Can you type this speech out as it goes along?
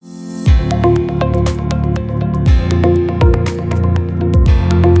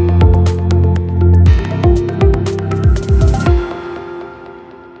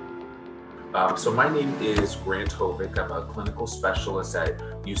So my name is Grant Hovick. I'm a clinical specialist at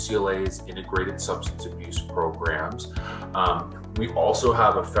UCLA's Integrated Substance Abuse Programs. We also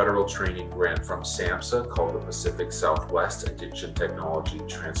have a federal training grant from SAMHSA called the Pacific Southwest Addiction Technology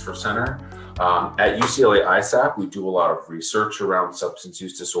Transfer Center. At UCLA ISAP, we do a lot of research around substance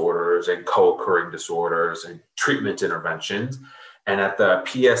use disorders and co-occurring disorders and treatment interventions. And at the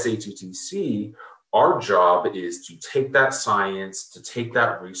PSATTC, our job is to take that science, to take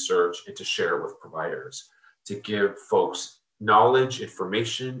that research, and to share it with providers, to give folks knowledge,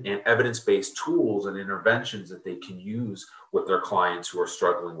 information, and evidence-based tools and interventions that they can use with their clients who are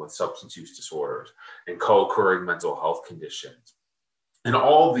struggling with substance use disorders and co-occurring mental health conditions, and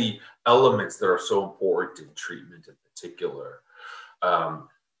all the elements that are so important in treatment in particular.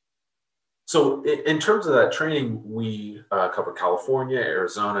 So in terms of that training, we cover California,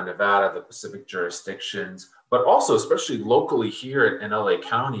 Arizona, Nevada, the Pacific jurisdictions, but also especially locally here in LA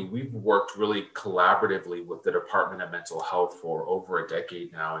County, we've worked really collaboratively with the Department of Mental Health for over a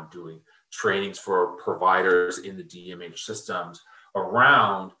decade now and doing trainings for providers in the DMH systems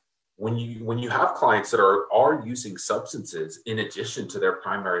around when you have clients that are using substances in addition to their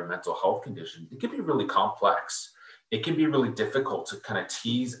primary mental health condition, it can be really complex. It can be really difficult to kind of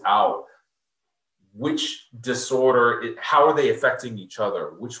tease out which disorder, how are they affecting each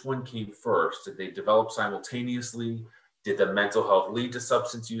other? Which one came first? Did they develop simultaneously? Did the mental health lead to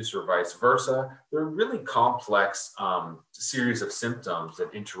substance use or vice versa? They're a really complex series of symptoms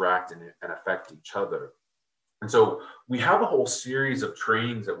that interact and affect each other. And so we have a whole series of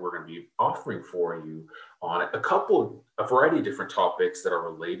trainings that we're going to be offering for you on a variety of different topics that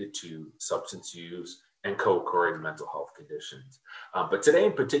are related to substance use and co-occurring mental health conditions. But today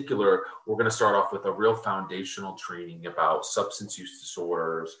in particular, we're going to start off with a real foundational training about substance use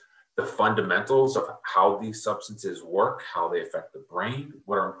disorders, the fundamentals of how these substances work, how they affect the brain,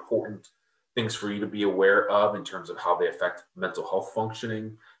 what are important things for you to be aware of in terms of how they affect mental health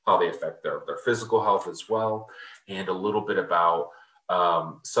functioning, how they affect their physical health as well, and a little bit about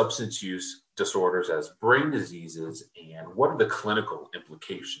substance use disorders as brain diseases and what are the clinical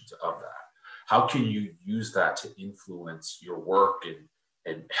implications of that. How can you use that to influence your work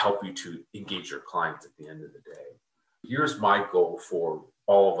and help you to engage your clients at the end of the day? Here's my goal for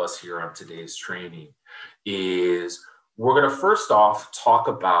all of us here on today's training is we're going to first off talk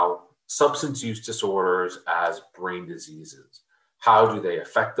about substance use disorders as brain diseases. How do they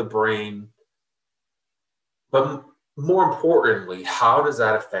affect the brain? But more importantly, how does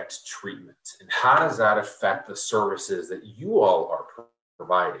that affect treatment? And how does that affect the services that you all are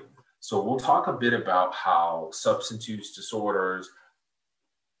providing? So we'll talk a bit about how substance use disorders,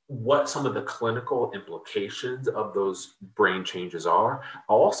 what some of the clinical implications of those brain changes are.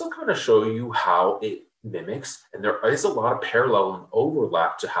 I'll also kind of show you how it mimics, and there is a lot of parallel and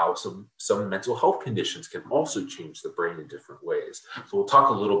overlap to how some mental health conditions can also change the brain in different ways. So we'll talk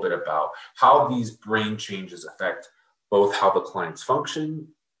a little bit about how these brain changes affect both how the clients function,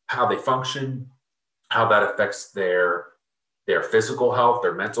 how they function, how that affects their physical health,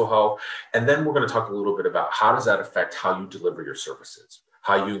 their mental health. And then we're going to talk a little bit about how does that affect how you deliver your services,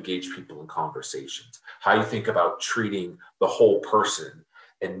 how you engage people in conversations, how you think about treating the whole person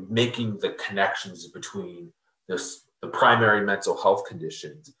and making the connections between the primary mental health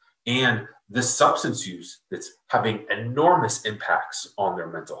conditions and the substance use that's having enormous impacts on their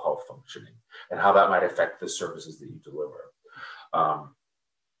mental health functioning and how that might affect the services that you deliver.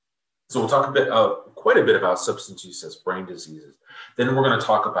 So we'll talk quite a bit about substance use as brain diseases. Then we're going to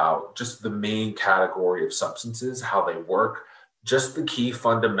talk about just the main category of substances, how they work, just the key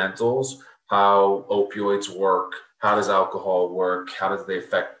fundamentals, how opioids work, how does alcohol work, how does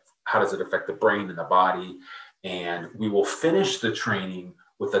it affect the brain and the body. And we will finish the training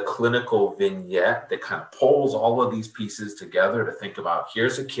with a clinical vignette that kind of pulls all of these pieces together to think about,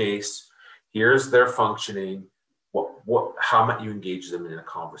 here's a case, here's their functioning, how might you engage them in a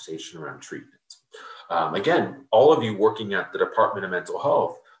conversation around treatment? Again, all of you working at the Department of Mental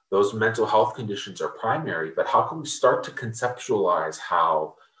Health, those mental health conditions are primary, but how can we start to conceptualize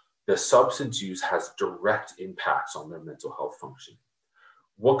how the substance use has direct impacts on their mental health function?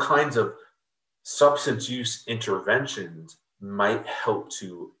 What kinds of substance use interventions might help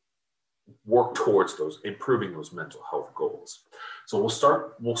to work towards improving those mental health goals? So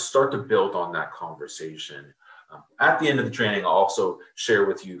we'll start to build on that conversation. At the end of the training, I'll also share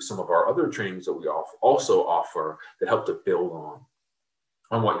with you some of our other trainings that we also offer that help to build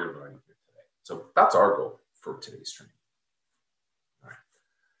on what you're learning here today. So that's our goal for today's training. All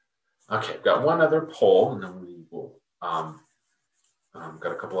right. Okay, I've got one other poll, and then we will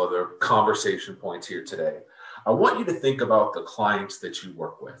got a couple other conversation points here today. I want you to think about the clients that you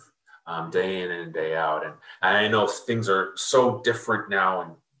work with. day in and day out. And I know things are so different now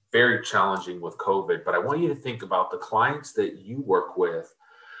and very challenging with COVID, but I want you to think about the clients that you work with.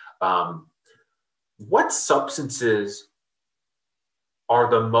 What substances are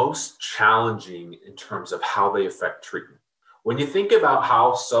the most challenging in terms of how they affect treatment? When you think about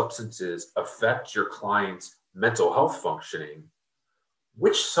how substances affect your client's mental health functioning,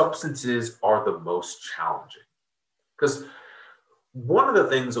 which substances are the most challenging? Because one of the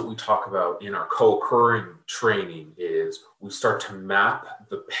things that we talk about in our co-occurring training is we start to map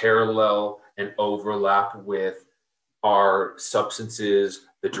the parallel and overlap with our substances,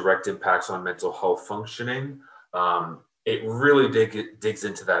 the direct impacts on mental health functioning. It really digs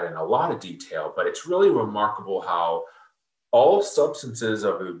into that in a lot of detail, but it's really remarkable how all substances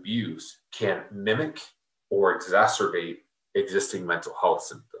of abuse can mimic or exacerbate existing mental health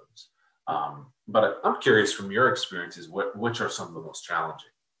symptoms. But I'm curious from your experiences, which are some of the most challenging?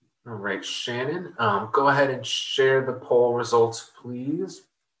 All right, Shannon, go ahead and share the poll results, please.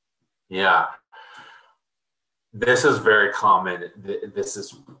 Yeah, this is very common. This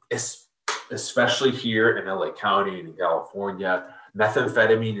is especially here in LA County and in California.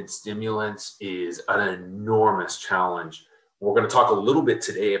 Methamphetamine and stimulants is an enormous challenge. We're going to talk a little bit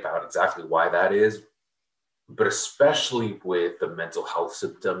today about exactly why that is, but especially with the mental health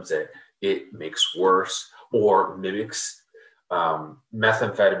symptoms that it makes worse or mimics.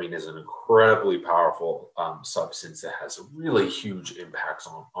 Methamphetamine is an incredibly powerful substance that has really huge impacts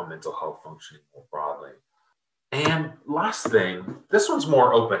on mental health functioning more broadly. And last thing, this one's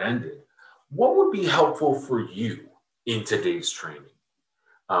more open-ended. What would be helpful for you in today's training?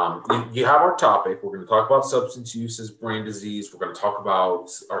 You have our topic. We're going to talk about substance use as brain disease. We're going to talk about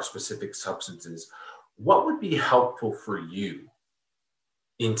our specific substances. What would be helpful for you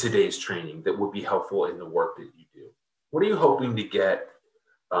in today's training that would be helpful in the work that you do? What are you hoping to get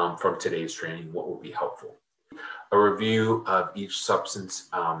from today's training? What would be helpful? A review of each substance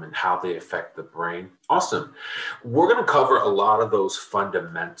and how they affect the brain. Awesome. We're going to cover a lot of those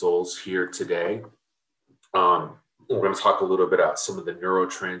fundamentals here today. We're going to talk a little bit about some of the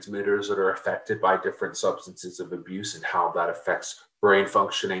neurotransmitters that are affected by different substances of abuse and how that affects brain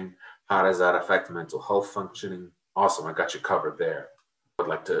functioning. How does that affect mental health functioning? Awesome. I got you covered there. I'd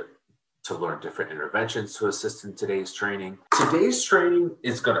like to learn different interventions to assist in today's training. Today's training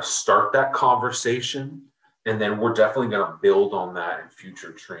is going to start that conversation, and then we're definitely going to build on that in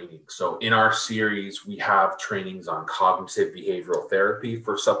future training. So in our series, we have trainings on cognitive behavioral therapy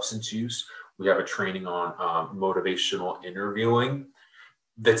for substance use. We have a training on motivational interviewing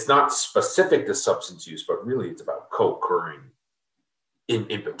that's not specific to substance use, but really it's about co-occurring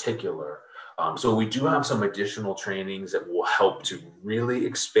in particular. So we do have some additional trainings that will help to really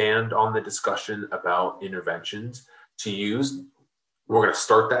expand on the discussion about interventions to use. We're going to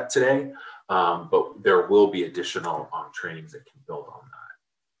start that today, but there will be additional trainings that can build on that.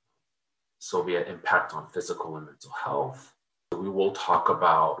 So we have impact on physical and mental health. We will talk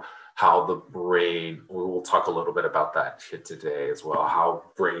about how the brain, we will talk a little bit about that here today as well, how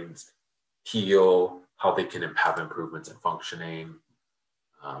brains heal, how they can have improvements in functioning.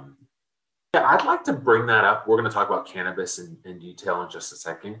 Yeah, I'd like to bring that up. We're going to talk about cannabis in detail in just a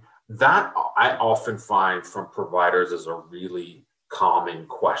second. That I often find from providers is a really common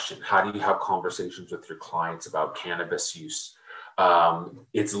question. How do you have conversations with your clients about cannabis use?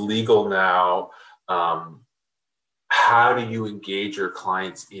 It's legal now. How do you engage your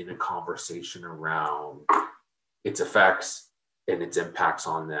clients in a conversation around its effects and its impacts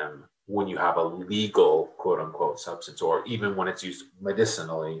on them when you have a legal, quote unquote, substance, or even when it's used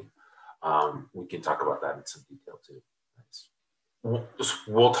medicinally? We can talk about that in some detail too.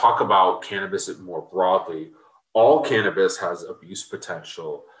 We'll talk about cannabis more broadly. All cannabis has abuse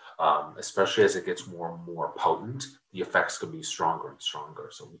potential, especially as it gets more and more potent. The effects can be stronger and stronger.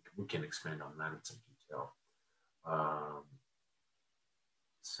 So we can expand on that in some detail.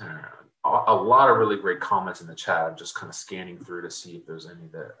 A lot of really great comments in the chat. I'm just kind of scanning through to see if there's any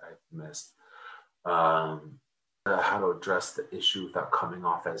that I've missed. How to address the issue without coming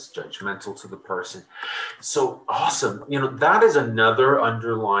off as judgmental to the person. So awesome. That is another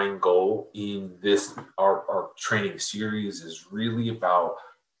underlying goal in this, our training series is really about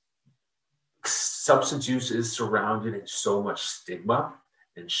substance use is surrounded in so much stigma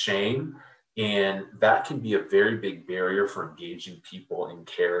and shame. And that can be a very big barrier for engaging people in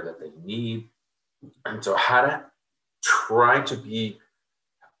care that they need. And so how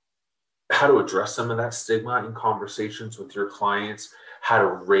to address some of that stigma in conversations with your clients, how to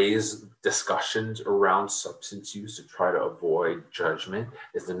raise discussions around substance use to try to avoid judgment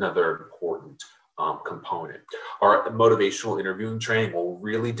is another important component. Our motivational interviewing training will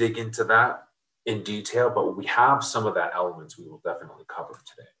really dig into that in detail, but we have some of that elements we will definitely cover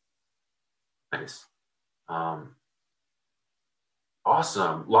today. Nice.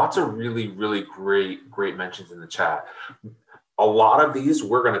 Awesome. Lots of really, really great mentions in the chat. A lot of these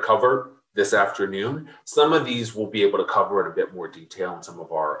we're going to cover this afternoon. Some of these we'll be able to cover in a bit more detail in some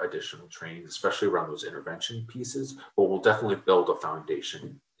of our additional trainings, especially around those intervention pieces, but we'll definitely build a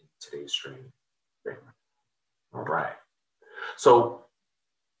foundation in today's training. Great. All right. So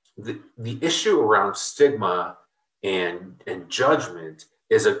the issue around stigma and judgment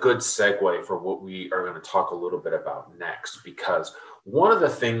is a good segue for what we are going to talk a little bit about next, because one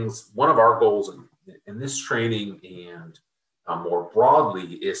of our goals in this training and more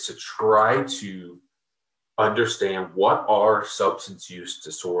broadly is to try to understand what are substance use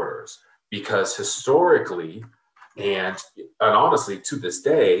disorders, because historically and honestly to this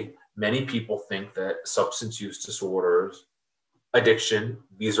day, many people think that substance use disorders, addiction,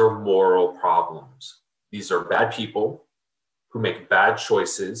 these are moral problems. These are bad people who make bad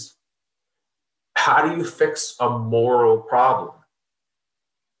choices. How do you fix a moral problem?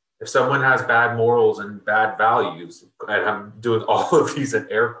 If someone has bad morals and bad values, and I'm doing all of these in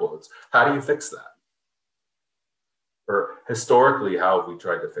air quotes, how do you fix that? Or historically, how have we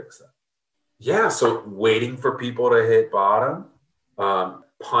tried to fix that? Yeah, so waiting for people to hit bottom,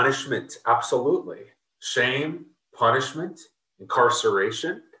 punishment, absolutely. Shame, punishment,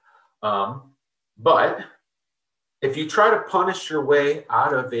 incarceration. But if you try to punish your way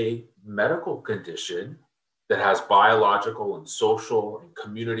out of a medical condition that has biological and social and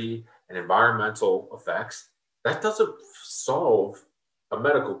community and environmental effects, that doesn't solve a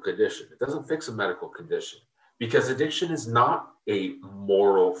medical condition. It doesn't fix a medical condition, because addiction is not a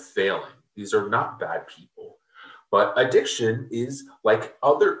moral failing. These are not bad people. But addiction is like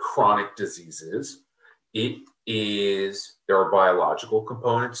other chronic diseases. There are biological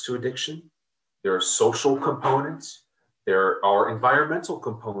components to addiction. There are social components. There are environmental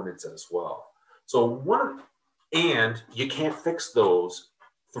components as well. And you can't fix those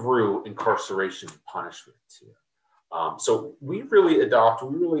through incarceration and punishment here. So we really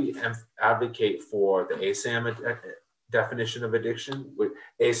advocate for the ASAM definition of addiction.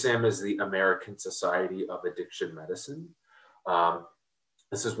 ASAM is the American Society of Addiction Medicine.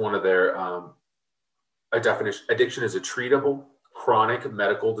 This is one of their a definition. Addiction is a treatable chronic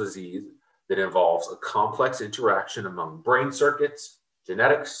medical disease that involves a complex interaction among brain circuits,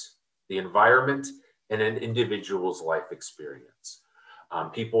 genetics, the environment, and an individual's life experience.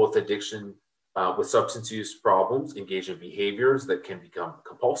 People with addiction, with substance use problems, engage in behaviors that can become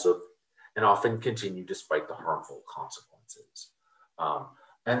compulsive and often continue despite the harmful consequences.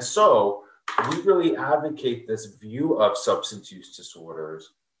 And so we really advocate this view of substance use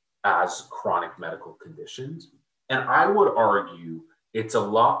disorders as chronic medical conditions. And I would argue it's a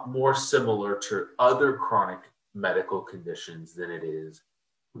lot more similar to other chronic medical conditions than it is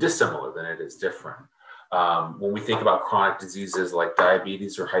dissimilar, than it is different. When we think about chronic diseases like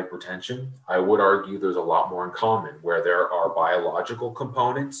diabetes or hypertension, I would argue there's a lot more in common, where there are biological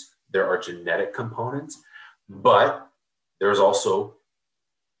components, there are genetic components, but there's also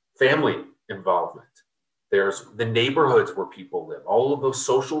family involvement. There's the neighborhoods where people live, all of those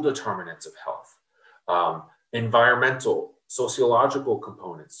social determinants of health, environmental, sociological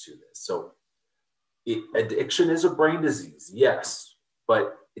components to this. So addiction is a brain disease, yes,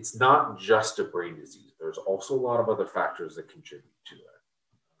 but it's not just a brain disease. There's also a lot of other factors that contribute to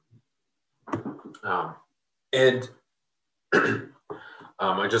it.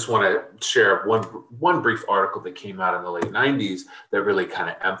 I just want to share one brief article that came out in the late 90s that really kind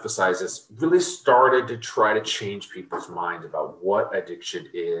of emphasizes, really started to try to change people's minds about what addiction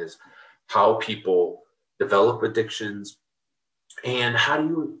is, how people develop addictions, and how do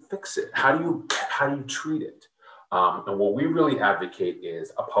you fix it? How do you treat it? And what we really advocate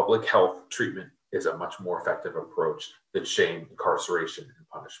is a public health treatment is a much more effective approach than shame, incarceration, and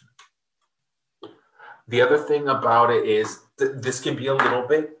punishment. The other thing about it is this can be a little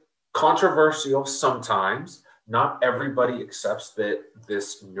bit controversial sometimes. Not everybody accepts that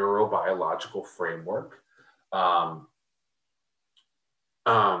this neurobiological framework,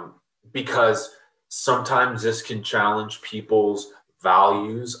 because sometimes this can challenge people's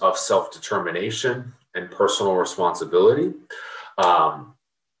values of self-determination and personal responsibility.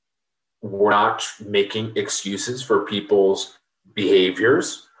 We're not making excuses for people's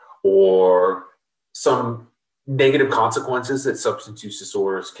behaviors or some negative consequences that substance use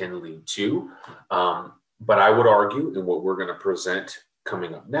disorders can lead to. But I would argue, and what we're going to present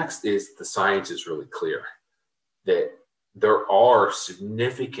coming up next, is the science is really clear that there are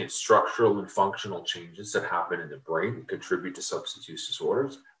significant structural and functional changes that happen in the brain that contribute to substance use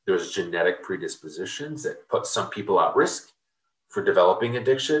disorders. There's genetic predispositions that put some people at risk for developing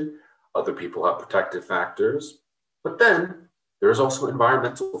addiction. Other people have protective factors. But then there's also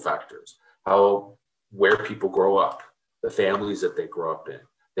environmental factors, where people grow up, the families that they grow up in,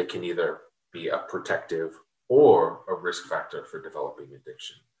 that can either be a protective or a risk factor for developing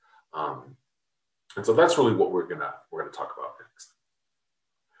addiction. And so that's really what we're gonna talk about next.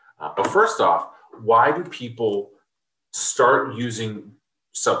 But first off, why do people start using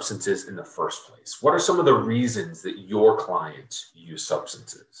substances in the first place? What are some of the reasons that your clients use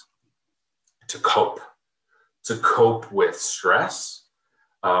substances? To cope with stress.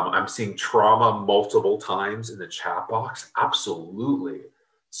 I'm seeing trauma multiple times in the chat box. Absolutely.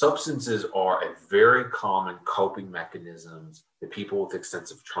 Substances are a very common coping mechanisms that people with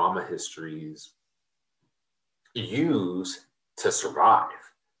extensive trauma histories use to survive,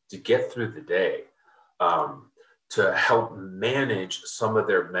 to get through the day, to help manage some of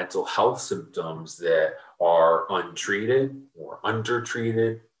their mental health symptoms that are untreated or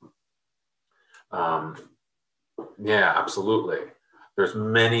undertreated. Yeah, absolutely. There's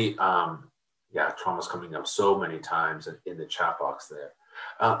many, trauma's coming up so many times in the chat box there.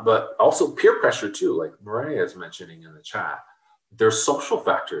 But also peer pressure too, like Maria is mentioning in the chat. There's social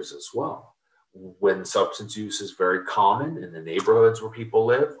factors as well. When substance use is very common in the neighborhoods where people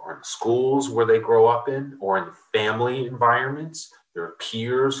live, or in schools where they grow up in, or in family environments, their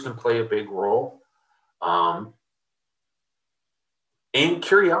peers can play a big role. And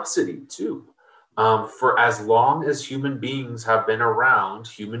curiosity too. For as long as human beings have been around,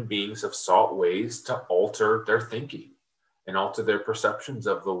 human beings have sought ways to alter their thinking and alter their perceptions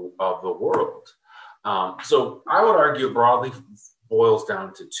of the world. So I would argue broadly boils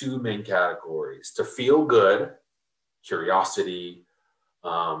down to two main categories: to feel good, curiosity,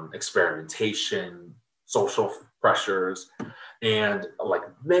 experimentation, social pressures, and like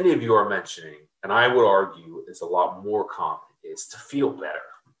many of you are mentioning, and I would argue is a lot more common, is to feel better.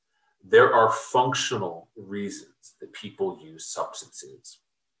 There are functional reasons that people use substances: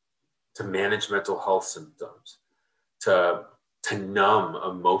 to manage mental health symptoms, to numb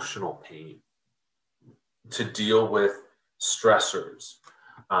emotional pain, to deal with stressors.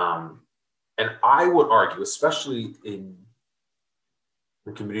 And I would argue, especially in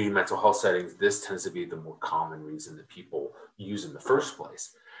community mental health settings, this tends to be the more common reason that people use in the first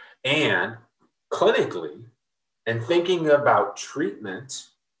place. And clinically, and thinking about treatment,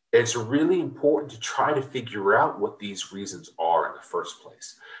 it's really important to try to figure out what these reasons are in the first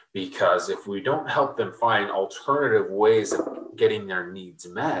place. Because if we don't help them find alternative ways of getting their needs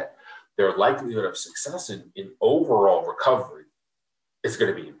met, their likelihood of success in overall recovery is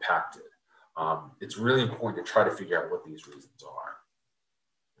going to be impacted. It's really important to try to figure out what these reasons are.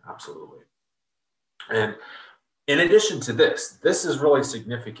 Absolutely. And in addition to this is really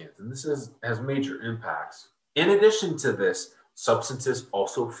significant, and this has major impacts. In addition to this, substances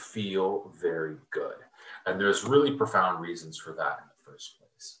also feel very good. And there's really profound reasons for that in the first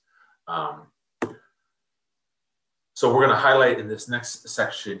place. So we're going to highlight in this next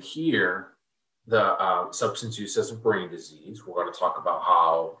section here the substance use as a brain disease. We're going to talk about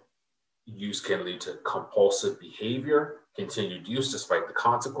how use can lead to compulsive behavior, continued use despite the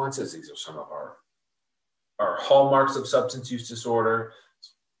consequences. These are some of our hallmarks of substance use disorder.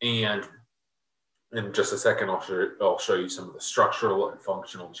 And in just a second, I'll show you some of the structural and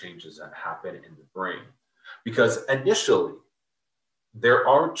functional changes that happen in the brain. Because initially, there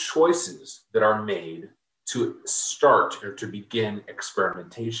are choices that are made to start or to begin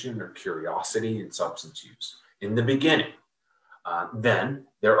experimentation or curiosity in substance use in the beginning. Then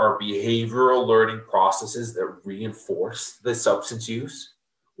there are behavioral learning processes that reinforce the substance use.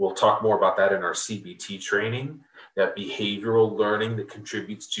 We'll talk more about that in our CBT training, that behavioral learning that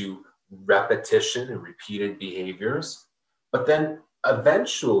contributes to repetition and repeated behaviors. But then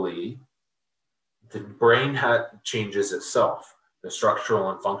eventually, the brain changes itself. The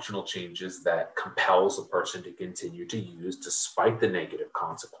structural and functional changes that compels a person to continue to use despite the negative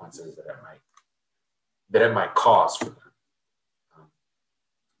consequences that it might cause for them.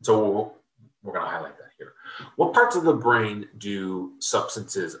 So we're going to highlight that here. What parts of the brain do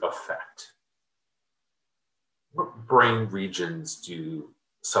substances affect? What brain regions do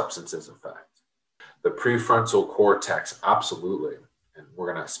substances affect? The prefrontal cortex, absolutely. And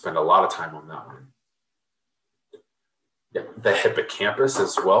we're going to spend a lot of time on that one. Yeah, the hippocampus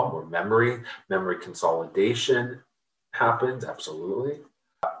as well, where memory consolidation happens, absolutely.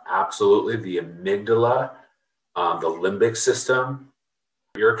 Absolutely, the amygdala, the limbic system,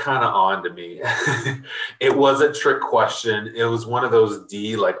 You're kind of on to me. It was a trick question. It was one of those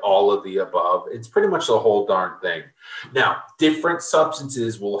D, like all of the above. It's pretty much the whole darn thing. Now, different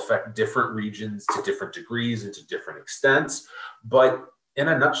substances will affect different regions to different degrees and to different extents. But in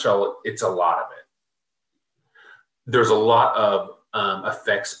a nutshell, it's a lot of it. There's a lot of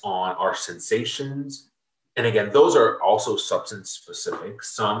effects on our sensations. And again, those are also substance specific.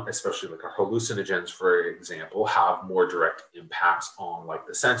 Some, especially like our hallucinogens, for example, have more direct impacts on like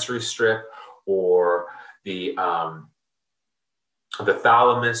the sensory strip or the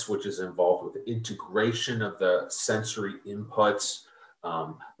thalamus, which is involved with the integration of the sensory inputs.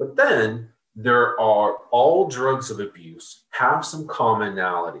 But then there are all drugs of abuse have some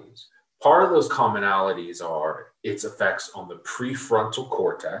commonalities. Part of those commonalities are its effects on the prefrontal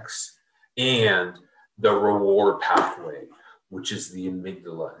cortex and the reward pathway, which is the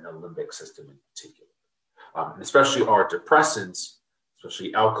amygdala and the limbic system in particular. And especially our depressants,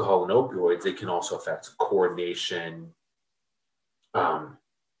 especially alcohol and opioids, they can also affect coordination,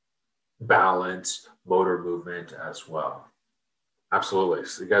 balance, motor movement as well. Absolutely.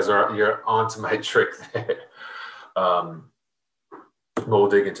 So you guys you're onto my trick there. We'll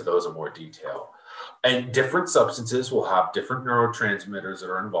dig into those in more detail. And different substances will have different neurotransmitters that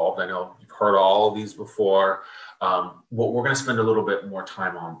are involved. I know you've heard all of these before. What we're going to spend a little bit more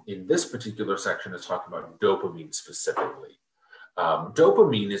time on in this particular section is talking about dopamine specifically.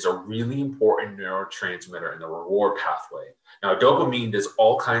 Dopamine is a really important neurotransmitter in the reward pathway. Now, dopamine does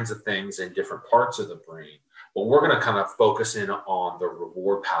all kinds of things in different parts of the brain, but we're going to kind of focus in on the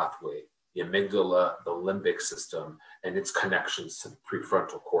reward pathway, the amygdala, the limbic system, and its connections to the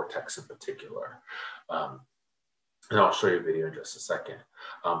prefrontal cortex in particular. And I'll show you a video in just a second.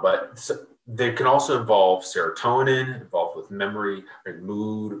 But they can also involve serotonin, involved with memory and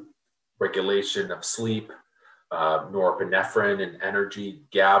mood, regulation of sleep, norepinephrine and energy,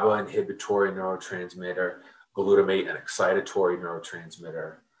 GABA, inhibitory neurotransmitter, glutamate, an excitatory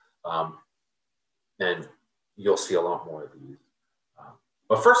neurotransmitter. And you'll see a lot more of these.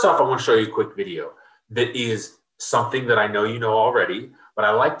 But first off, I want to show you a quick video that is something that I know you know already, but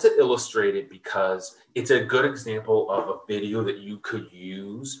I like to illustrate it because it's a good example of a video that you could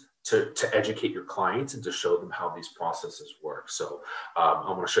use to educate your clients and to show them how these processes work. So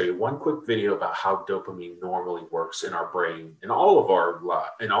I'm going to show you one quick video about how dopamine normally works in our brain, in all of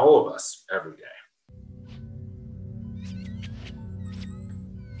us every day.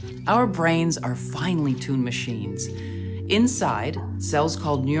 Our brains are finely tuned machines. Inside, cells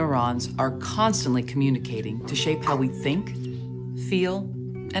called neurons are constantly communicating to shape how we think, feel,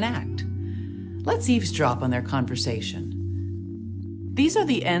 and act. Let's eavesdrop on their conversation. These are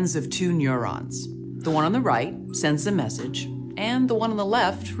the ends of two neurons. The one on the right sends a message, and the one on the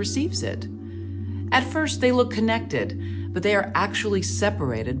left receives it. At first, they look connected, but they are actually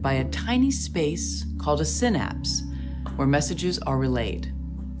separated by a tiny space called a synapse, where messages are relayed.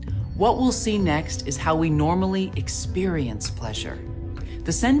 What we'll see next is how we normally experience pleasure.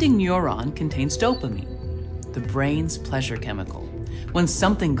 The sending neuron contains dopamine, the brain's pleasure chemical. When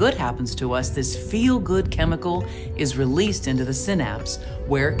something good happens to us, this feel-good chemical is released into the synapse,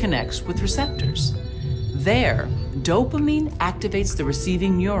 where it connects with receptors. There, dopamine activates the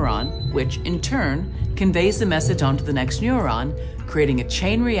receiving neuron, which in turn conveys the message onto the next neuron, creating a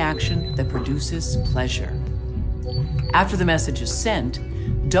chain reaction that produces pleasure. After the message is sent,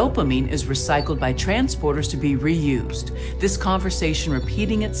 dopamine is recycled by transporters to be reused. This conversation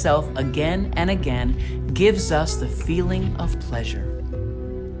repeating itself again and again gives us the feeling of pleasure.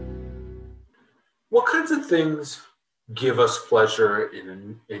 What kinds of things give us pleasure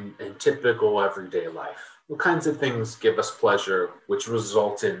in typical everyday life? What kinds of things give us pleasure which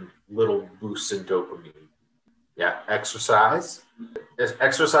result in little boosts in dopamine? Yeah, exercise.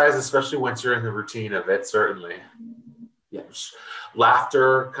 Exercise, especially once you're in the routine of it, certainly. Yes.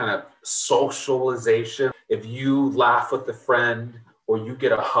 Laughter, kind of socialization. If you laugh with a friend or you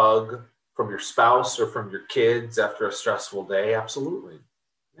get a hug from your spouse or from your kids after a stressful day, absolutely.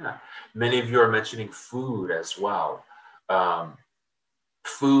 Yeah. Many of you are mentioning food as well.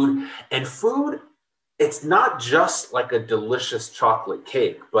 Food, it's not just like a delicious chocolate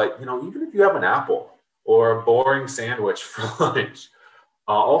cake, but even if you have an apple or a boring sandwich for lunch,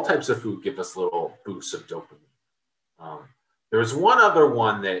 all types of food give us little boosts of dopamine. There's one other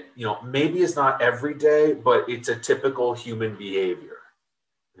one that, maybe is not every day, but it's a typical human behavior.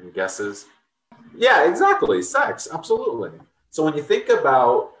 Any guesses? Yeah, exactly. Sex. Absolutely. So when you think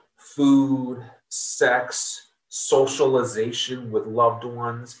about food, sex, socialization with loved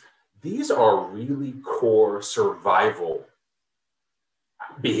ones, these are really core survival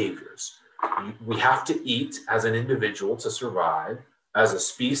behaviors. We have to eat as an individual to survive. As a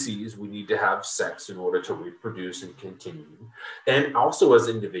species, we need to have sex in order to reproduce and continue. And also as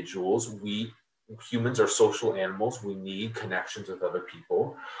individuals, humans are social animals. We need connections with other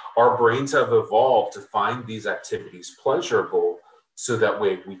people. Our brains have evolved to find these activities pleasurable so that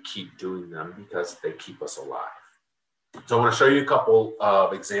way we keep doing them because they keep us alive. So I want to show you a couple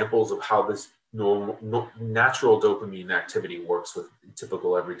of examples of how this natural dopamine activity works with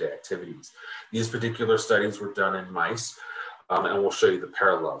typical everyday activities. These particular studies were done in mice, and we'll show you the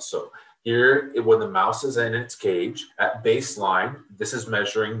parallels. So here, when the mouse is in its cage, at baseline, this is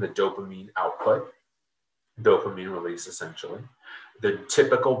measuring the dopamine output, dopamine release essentially. The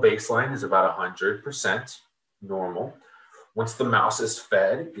typical baseline is about 100% normal. Once the mouse is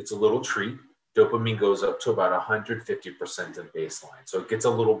fed, it gets a little treat, dopamine goes up to about 150% of baseline. So it gets a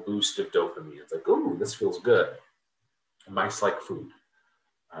little boost of dopamine. It's like, ooh, this feels good. Mice like food,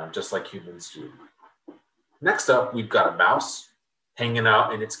 just like humans do. Next up, we've got a mouse hanging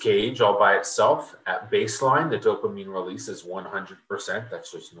out in its cage all by itself. At baseline, the dopamine release is 100%.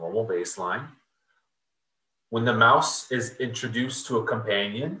 That's just normal baseline. When the mouse is introduced to a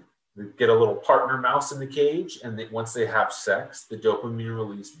companion, they get a little partner mouse in the cage, and once they have sex, the dopamine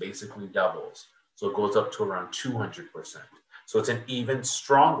release basically doubles. So it goes up to around 200%. So it's an even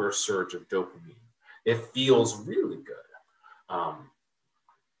stronger surge of dopamine. It feels really good.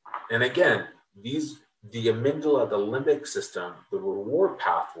 And again, the amygdala, the limbic system, the reward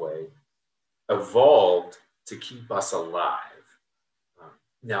pathway evolved to keep us alive.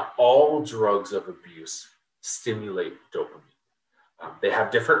 Now, all drugs of abuse stimulate dopamine. They have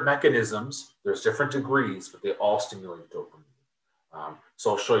different mechanisms, there's different degrees, but they all stimulate dopamine.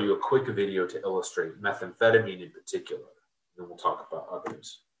 So I'll show you a quick video to illustrate methamphetamine in particular, and then we'll talk about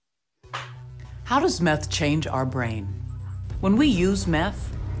others. How does meth change our brain? When we use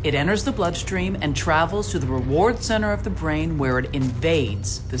meth, it enters the bloodstream and travels to the reward center of the brain where it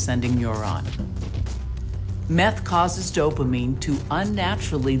invades the sending neuron. Meth causes dopamine to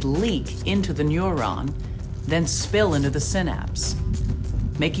unnaturally leak into the neuron, then spill into the synapse.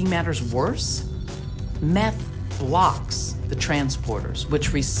 Making matters worse, meth blocks the transporters, which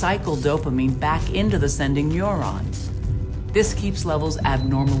recycle dopamine back into the sending neuron. This keeps levels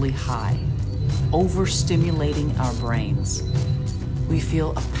abnormally high, overstimulating our brains. We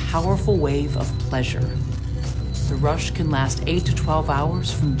feel a powerful wave of pleasure. The rush can last 8 to 12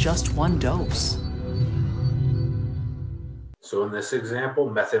 hours from just one dose. So in this example,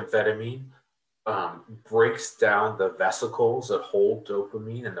 methamphetamine breaks down the vesicles that hold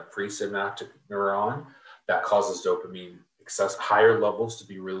dopamine in the presynaptic neuron. That causes dopamine higher levels to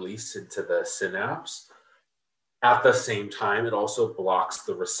be released into the synapse. At the same time, it also blocks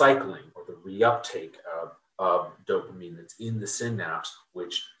the recycling or the reuptake of dopamine that's in the synapse,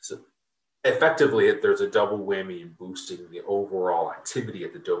 which effectively there's a double whammy in boosting the overall activity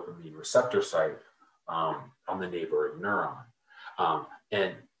at the dopamine receptor site on the neighboring neuron.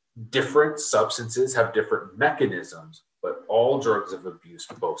 And different substances have different mechanisms, but all drugs of abuse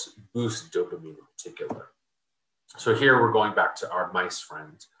boost dopamine in particular. So here we're going back to our mice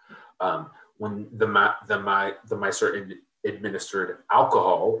friends. When the mice are administered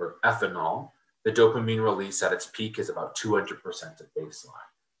alcohol or ethanol, the dopamine release at its peak is about 200% of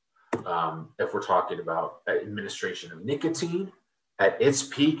baseline. If we're talking about administration of nicotine, at its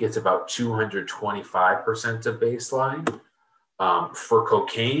peak, it's about 225% of baseline. For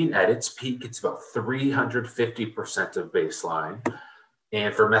cocaine, at its peak, it's about 350% of baseline.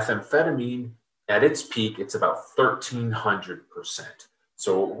 And for methamphetamine, at its peak, it's about 1,300%.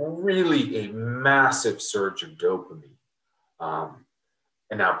 So really a massive surge of dopamine.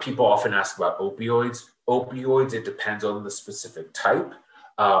 And now people often ask about opioids. Opioids, it depends on the specific type.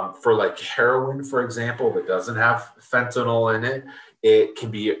 For like heroin, for example, that doesn't have fentanyl in it,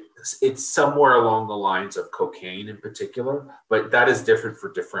 it's somewhere along the lines of cocaine in particular, but that is different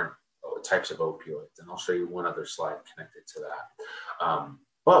for different types of opioids. And I'll show you one other slide connected to that.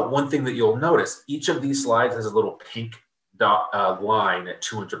 But one thing that you'll notice, each of these slides has a little pink line at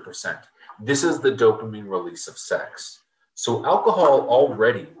 200%. This is the dopamine release of sex. So alcohol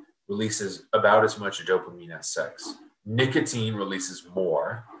already releases about as much dopamine as sex. Nicotine releases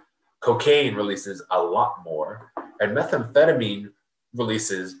more. Cocaine releases a lot more. And methamphetamine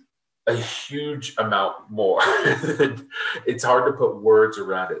releases a huge amount more. It's hard to put words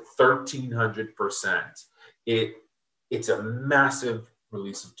around it. 1,300%. It's a massive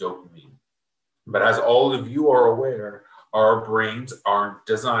release of dopamine. But as all of you are aware, our brains aren't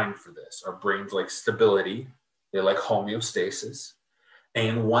designed for this. Our brains like stability. They like homeostasis.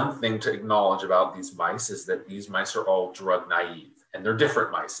 And one thing to acknowledge about these mice is that these mice are all drug naive, and they're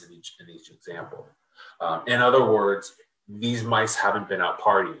different mice in each example. In other words, these mice haven't been out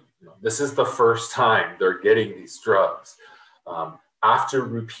partying. This is the first time they're getting these drugs. After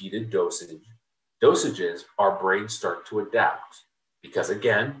repeated dosages, our brains start to adapt because,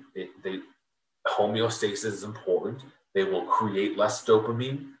 again, homeostasis is important. They will create less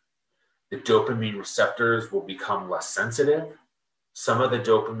dopamine. The dopamine receptors will become less sensitive. Some of the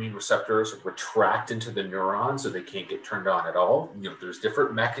dopamine receptors retract into the neurons so they can't get turned on at all. There's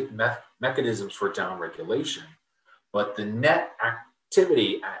different mechanisms for downregulation, but the net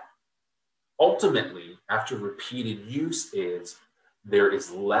activity ultimately after repeated use is there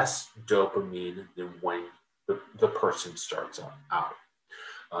is less dopamine than when the person starts out.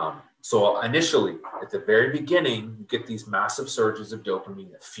 So initially, at the very beginning, you get these massive surges of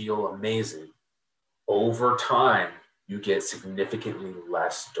dopamine that feel amazing. Over time, you get significantly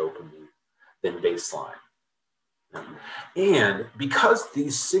less dopamine than baseline. And because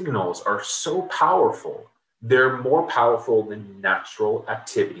these signals are so powerful, they're more powerful than natural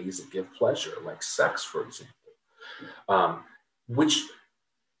activities that give pleasure, like sex, for example, which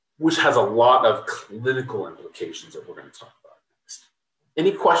has a lot of clinical implications that we're going to talk about next.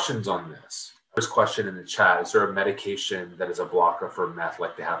 Any questions on this? First question in the chat, is there a medication that is a blocker for meth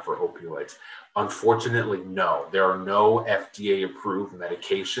like they have for opioids? Unfortunately, no. There are no FDA-approved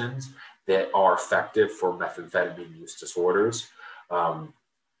medications that are effective for methamphetamine use disorders.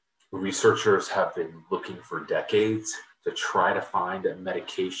 Researchers have been looking for decades to try to find a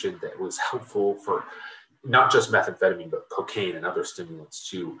medication that was helpful for not just methamphetamine, but cocaine and other stimulants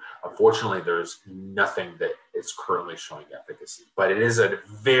too. Unfortunately, there's nothing that is currently showing efficacy, but it is a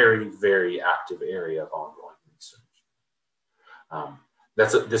very, very active area of ongoing research.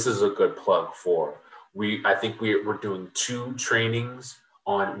 This is a good plug for, I think we're doing 2 trainings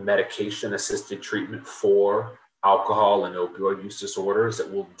on medication-assisted treatment for alcohol and opioid use disorders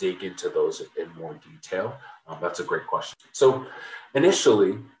that will dig into those in more detail. That's a great question. So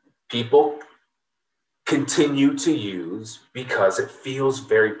initially, people continue to use because it feels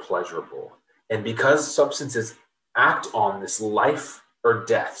very pleasurable. And because substances act on this life or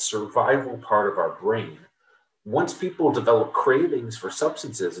death survival part of our brain, once people develop cravings for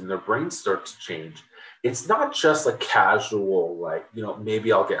substances and their brains start to change, it's not just a casual, like,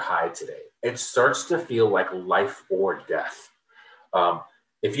 maybe I'll get high today. It starts to feel like life or death.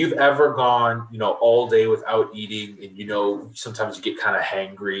 If you've ever gone, all day without eating and, sometimes you get kind of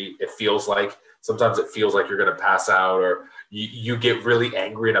hangry, sometimes it feels like you're going to pass out, or you get really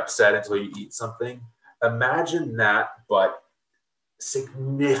angry and upset until you eat something. Imagine that, but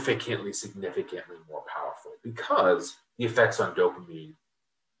significantly more powerful, because the effects on dopamine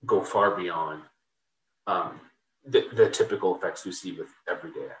go far beyond the typical effects we see with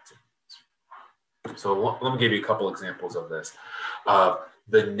everyday activities. So let me give you a couple examples of this.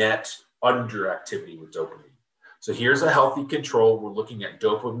 The net underactivity with dopamine. So here's a healthy control. We're looking at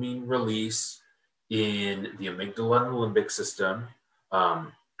dopamine release in the amygdala and limbic system.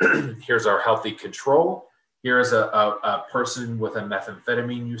 Here's our healthy control. Here's a person with a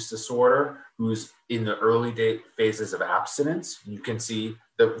methamphetamine use disorder who's in the early phases of abstinence. You can see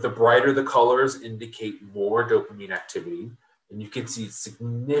the brighter the colors indicate more dopamine activity, and you can see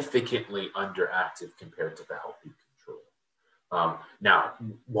significantly underactive compared to the healthy control. Now,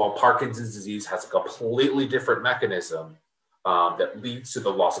 while Parkinson's disease has a completely different mechanism that leads to the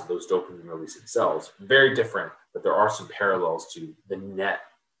loss of those dopamine releasing cells, very different, but there are some parallels to the net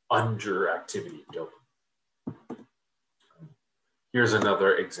underactivity of dopamine. Here's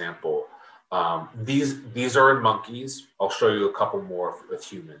another example. These are in monkeys. I'll show you a couple more with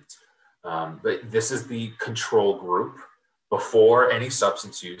humans. But this is the control group before any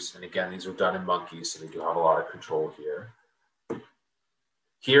substance use. And again, these are done in monkeys, so they do have a lot of control here.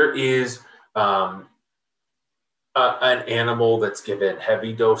 Here is an animal that's given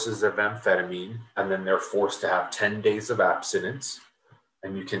heavy doses of amphetamine, and then they're forced to have 10 days of abstinence.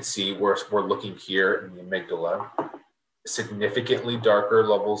 And you can see we're looking here in the amygdala, significantly darker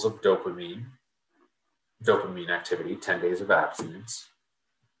levels of dopamine activity, 10 days of abstinence.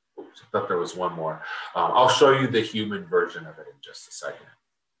 Oops, I thought there was one more. I'll show you the human version of it in just a second.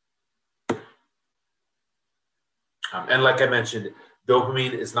 And like I mentioned,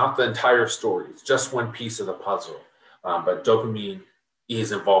 dopamine is not the entire story. It's just one piece of the puzzle. But dopamine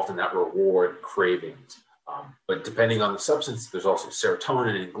is involved in that reward cravings. But depending on the substance, there's also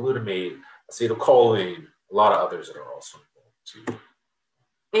serotonin and glutamate, acetylcholine, a lot of others that are also involved too.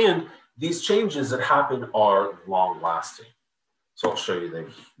 And these changes that happen are long lasting. So I'll show you the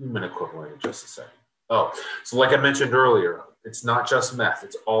human equivalent in just a second. Oh, so like I mentioned earlier, it's not just meth,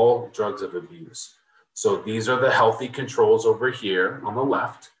 it's all drugs of abuse. So these are the healthy controls over here on the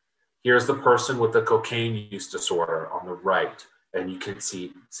left. Here's the person with the cocaine use disorder on the right, and you can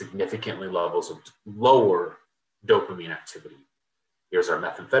see significantly levels of lower dopamine activity. Here's our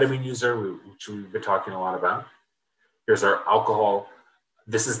methamphetamine user, which we've been talking a lot about. Here's our alcohol.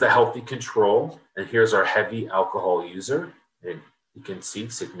 This is the healthy control, and here's our heavy alcohol user. And you can see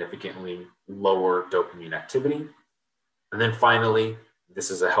significantly lower dopamine activity. And then finally,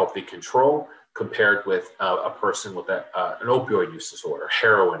 this is a healthy control compared with a person with an opioid use disorder,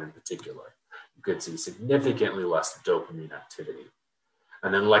 heroin in particular. You could see significantly less dopamine activity.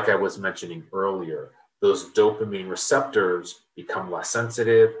 And then, like I was mentioning earlier, those dopamine receptors become less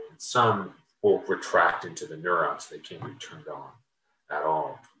sensitive, and some will retract into the neurons. They can't be turned on at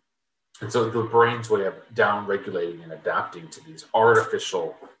all. And so the brain's way of down-regulating and adapting to these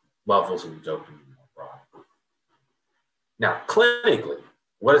artificial levels of dopamine. Now, clinically,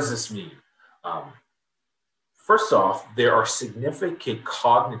 what does this mean? First off, there are significant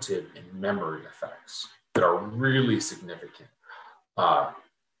cognitive and memory effects that are really significant,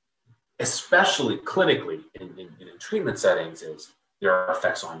 especially clinically in treatment settings. There are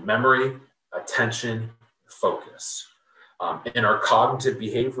effects on memory, attention, focus. In our cognitive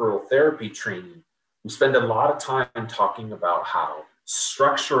behavioral therapy training, we spend a lot of time talking about how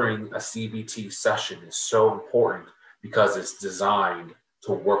structuring a CBT session is so important because it's designed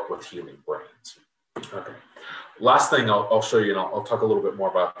to work with healing brains. Okay. Last thing I'll show you, and I'll talk a little bit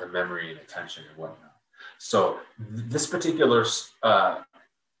more about the memory and attention and whatnot. So this particular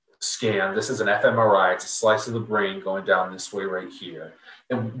scan, this is an fMRI. It's a slice of the brain going down this way right here.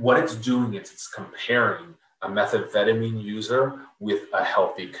 And what it's doing is it's comparing a methamphetamine user with a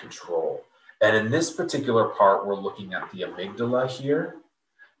healthy control. And in this particular part, we're looking at the amygdala here.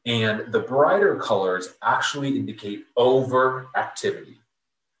 And the brighter colors actually indicate overactivity.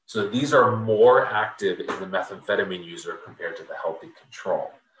 So these are more active in the methamphetamine user compared to the healthy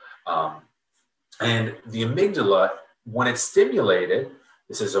control. And the amygdala, when it's stimulated,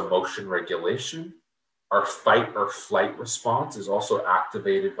 this is emotion regulation. Our fight or flight response is also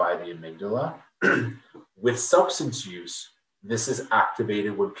activated by the amygdala. With substance use, this is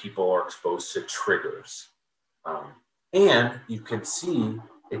activated when people are exposed to triggers. And you can see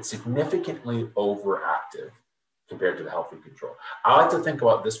it's significantly overactive compared to the healthy control. I like to think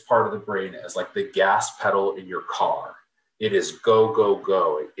about this part of the brain as like the gas pedal in your car. It is go, go,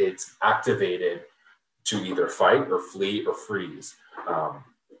 go. It's activated to either fight or flee or freeze.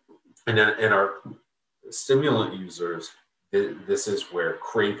 And then in our stimulant users, this is where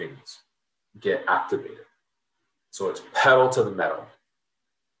cravings get activated. So it's pedal to the metal.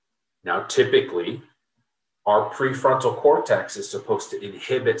 Now, typically, our prefrontal cortex is supposed to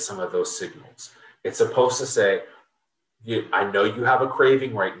inhibit some of those signals. It's supposed to say, I know you have a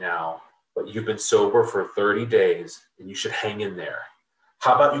craving right now, but you've been sober for 30 days and you should hang in there.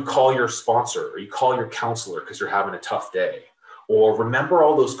 How about you call your sponsor or you call your counselor because you're having a tough day? Or remember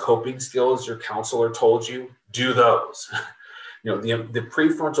all those coping skills your counselor told you? Do those. The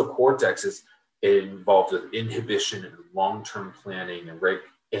prefrontal cortex is involved with inhibition and long-term planning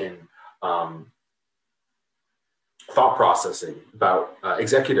and thought processing about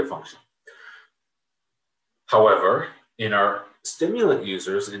executive function. However, in our stimulant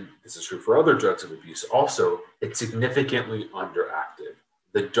users, and this is true for other drugs of abuse also, it's significantly underactive.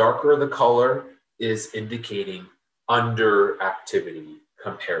 The darker the color is indicating underactivity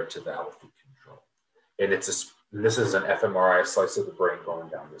compared to the healthy control. And this is an fMRI slice of the brain going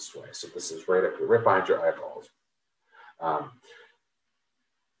down this way. So this is right behind your eyeballs.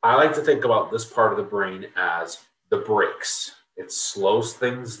 I like to think about this part of the brain as the brakes. It slows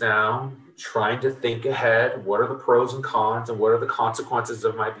things down, trying to think ahead. What are the pros and cons, and what are the consequences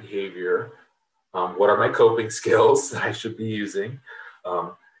of my behavior? What are my coping skills that I should be using?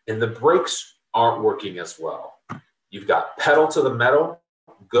 And the brakes aren't working as well. You've got pedal to the metal,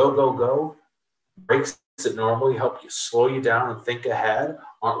 go, go, go. Brakes that normally help you slow you down and think ahead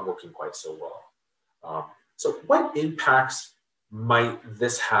aren't working quite so well. So what impacts might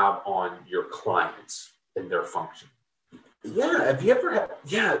this have on your clients and their function? Yeah, have you ever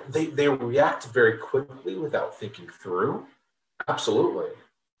had, they react very quickly without thinking through. Absolutely.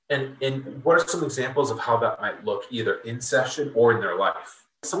 And what are some examples of how that might look either in session or in their life?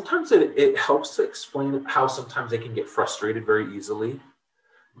 Sometimes it helps to explain how sometimes they can get frustrated very easily.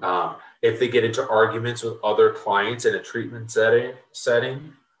 If they get into arguments with other clients in a treatment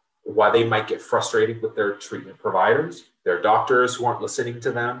setting, why they might get frustrated with their treatment providers, their doctors who aren't listening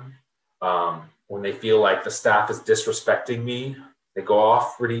to them. When they feel like the staff is disrespecting me, they go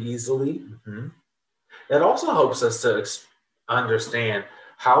off pretty easily. Mm-hmm. It also helps us to understand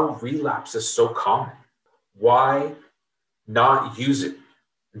how relapse is so common. Why not use it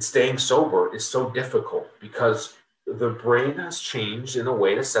And staying sober is so difficult because the brain has changed in a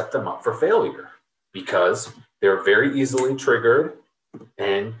way to set them up for failure because they're very easily triggered.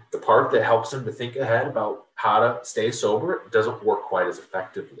 And the part that helps them to think ahead about how to stay sober doesn't work quite as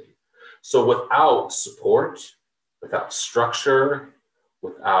effectively. So without support, without structure,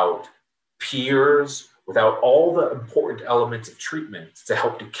 without peers, without all the important elements of treatment to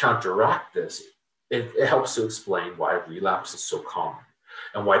help to counteract this, it helps to explain why relapse is so common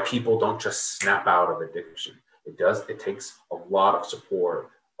and why people don't just snap out of addiction. It takes a lot of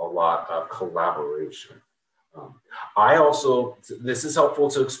support, a lot of collaboration. I also, this is helpful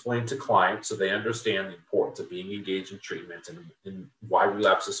to explain to clients so they understand the importance of being engaged in treatment and why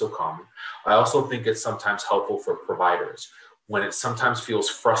relapse is so common. I also think it's sometimes helpful for providers when it sometimes feels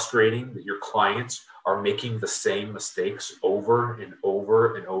frustrating that your clients are making the same mistakes over and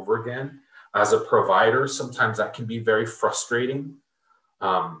over and over again. As a provider, sometimes that can be very frustrating.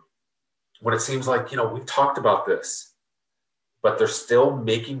 When it seems like, we've talked about this, but they're still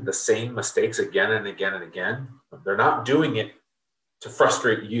making the same mistakes again and again and again. They're not doing it to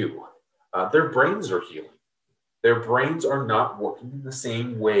frustrate you. Their brains are healing. Their brains are not working in the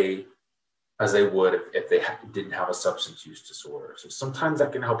same way as they would if they didn't have a substance use disorder. So sometimes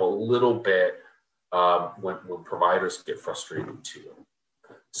that can help a little bit when providers get frustrated too.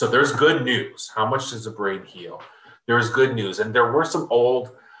 So there's good news. How much does the brain heal? There's good news. And there were some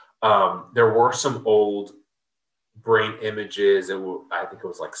old brain images. I think it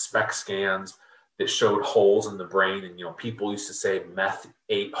was like SPECT scans that showed holes in the brain. And, people used to say meth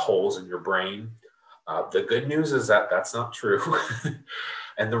ate holes in your brain. The good news is that that's not true.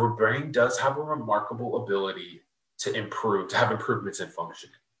 And the brain does have a remarkable ability to have improvements in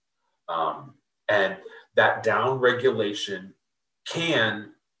functioning. And that down regulation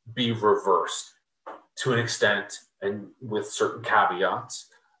can be reversed to an extent and with certain caveats.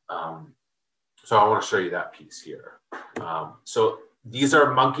 So I want to show you that piece here. So these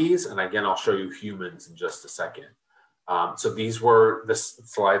are monkeys, and again, I'll show you humans in just a second. So these were the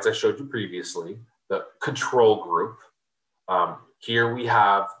slides I showed you previously, the control group. Here we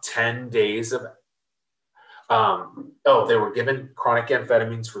have 10 days of, they were given chronic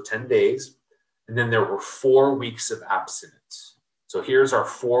amphetamines for 10 days, and then there were 4 weeks of abstinence. So here's our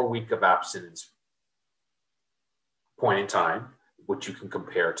 4-week of abstinence point in time, which you can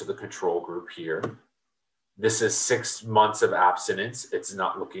compare to the control group here. This is 6 months of abstinence. It's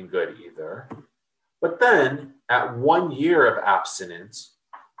not looking good either. But then at 1 year of abstinence,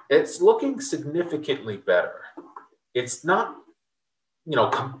 it's looking significantly better. It's not,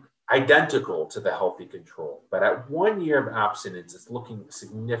 identical to the healthy control, but at 1 year of abstinence, it's looking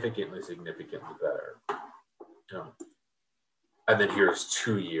significantly better. And then here's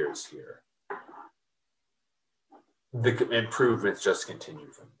 2 years here. The improvements just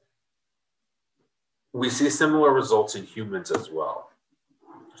continue from there. We see similar results in humans as well.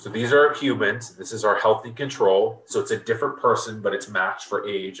 So these are humans. This is our healthy control. So it's a different person, but it's matched for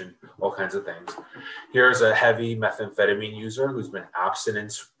age and all kinds of things. Here's a heavy methamphetamine user who's been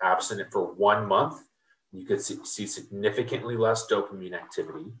abstinent for 1 month. You could see significantly less dopamine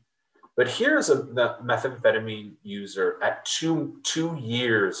activity. But here's the methamphetamine user at two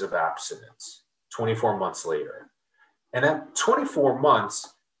years of abstinence, 24 months later. And at 24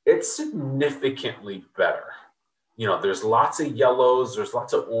 months, it's significantly better. There's lots of yellows, there's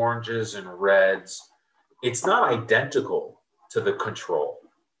lots of oranges and reds. It's not identical to the control,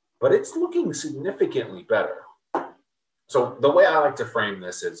 but it's looking significantly better. So the way I like to frame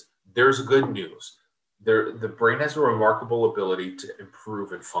this is there's good news. The brain has a remarkable ability to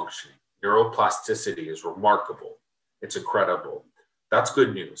improve in functioning. Neuroplasticity is remarkable. It's incredible. That's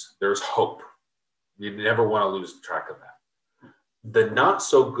good news. There's hope. You never want to lose track of that. The not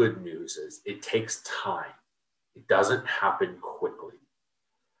so good news is it takes time. It doesn't happen quickly.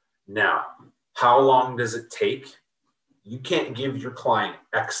 Now, how long does it take? You can't give your client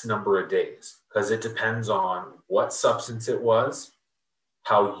X number of days because it depends on what substance it was,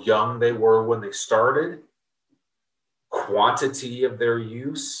 how young they were when they started, quantity of their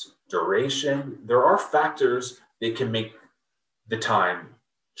use, duration. There are factors that can make the time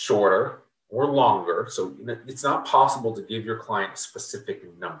shorter or longer. So it's not possible to give your client a specific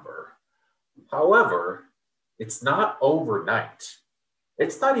number. However, it's not overnight.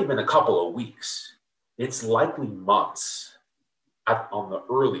 It's not even a couple of weeks. It's likely months on the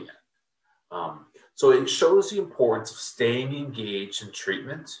early end. So it shows the importance of staying engaged in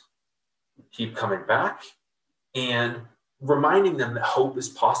treatment, keep coming back, and reminding them that hope is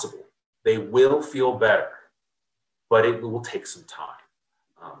possible. They will feel better, but it will take some time.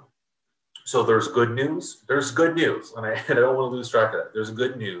 So there's good news. There's good news, and I don't want to lose track of that. There's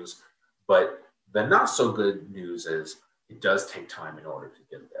good news, but the not so good news is it does take time in order to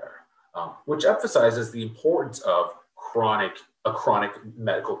get there, which emphasizes the importance of a chronic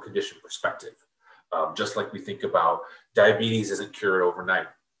medical condition perspective. Just like we think about diabetes isn't cured overnight.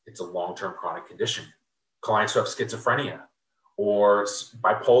 It's a long-term chronic condition. Clients who have schizophrenia or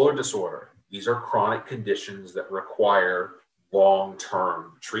bipolar disorder, these are chronic conditions that require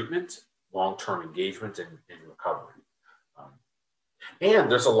long-term treatment, long-term engagement and recovery.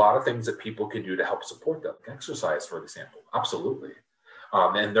 And there's a lot of things that people can do to help support that, like exercise, for example. Absolutely.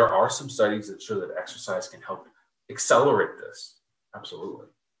 And there are some studies that show that exercise can help accelerate this. Absolutely.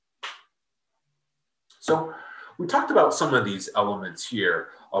 So we talked about some of these elements here.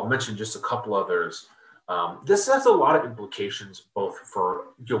 I'll mention just a couple others. This has a lot of implications both for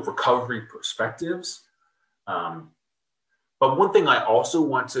recovery perspectives. But one thing I also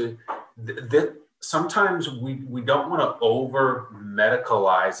want to, sometimes we don't want to over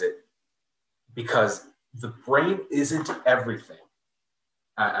medicalize it because the brain isn't everything.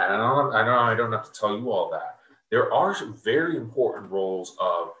 I don't have to tell you all that. There are some very important roles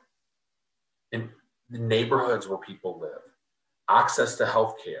in the neighborhoods where people live, access to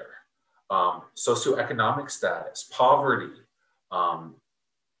healthcare, socioeconomic status, poverty,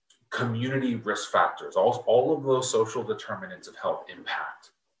 community risk factors. All of those social determinants of health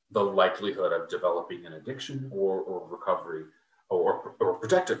impact the likelihood of developing an addiction or recovery or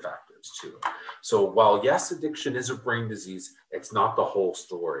protective factors too. So while yes, addiction is a brain disease, it's not the whole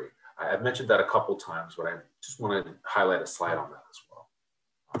story. I've mentioned that a couple times, but I just want to highlight a slide on that as well.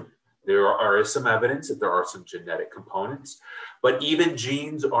 There is some evidence that there are some genetic components, but even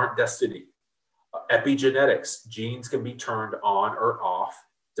genes aren't destiny. Epigenetics, genes can be turned on or off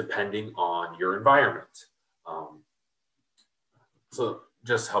depending on your environment. So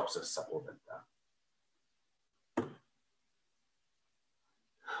just helps us supplement that.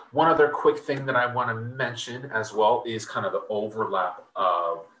 One other quick thing that I want to mention as well is kind of the overlap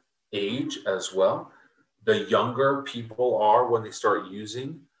of age as well. The younger people are when they start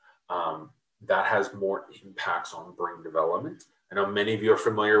using, that has more impacts on brain development. I know many of you are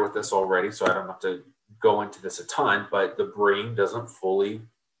familiar with this already, so I don't have to go into this a ton, but the brain doesn't fully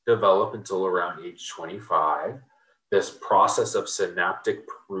develop until around age 25. This process of synaptic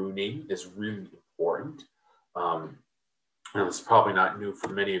pruning is really important. And it's probably not new for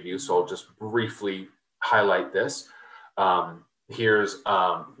many of you, so I'll just briefly highlight this. These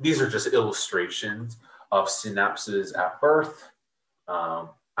are just illustrations of synapses at birth.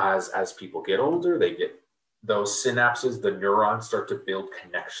 As people get older, they get those synapses, the neurons start to build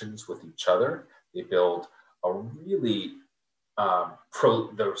connections with each other. They build a really,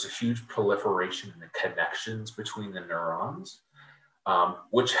 there's a huge proliferation in the connections between the neurons,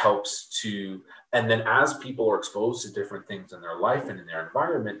 which helps to, and then as people are exposed to different things in their life and in their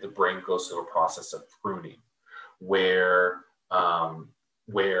environment, the brain goes through a process of pruning where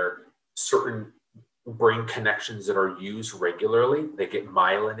certain brain connections that are used regularly, they get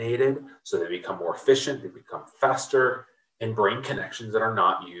myelinated, so they become more efficient, they become faster, and brain connections that are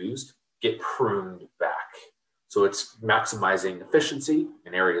not used get pruned back. So it's maximizing efficiency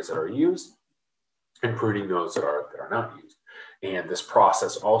in areas that are used and pruning those that are not used. And this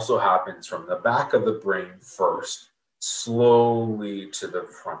process also happens from the back of the brain first, slowly to the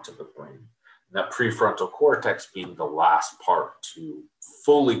front of the brain. And that prefrontal cortex being the last part to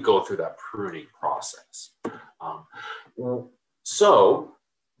fully go through that pruning process. So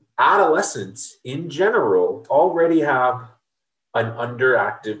adolescents in general already have an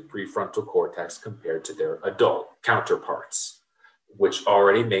underactive prefrontal cortex compared to their adult counterparts, which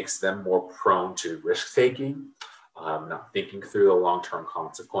already makes them more prone to risk-taking, not thinking through the long-term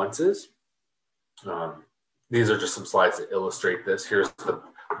consequences. These are just some slides that illustrate this. Here's the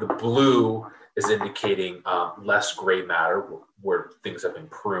blue is indicating less gray matter where things have been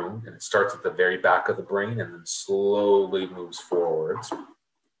pruned, and it starts at the very back of the brain and then slowly moves forwards.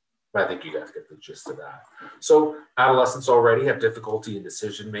 But I think you guys get the gist of that. So adolescents already have difficulty in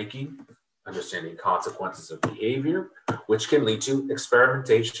decision-making, understanding consequences of behavior, which can lead to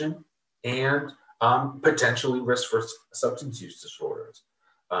experimentation and potentially risk for substance use disorders.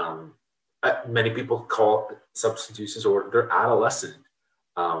 Many people call substance use disorder adolescent.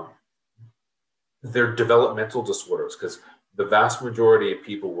 They're developmental disorders because the vast majority of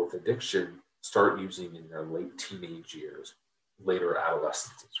people with addiction start using in their late teenage years, later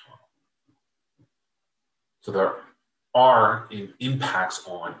adolescence as well. So there are impacts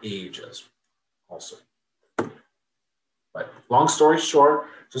on ages also. But long story short,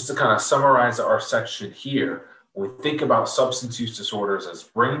 just to kind of summarize our section here, When we think about substance use disorders as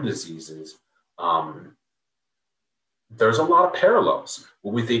brain diseases, there's a lot of parallels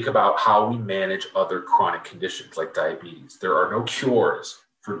when we think about how we manage other chronic conditions like diabetes. There are no cures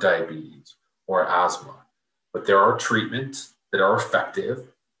for diabetes or asthma, but there are treatments that are effective,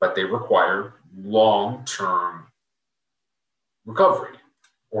 but they require long-term recovery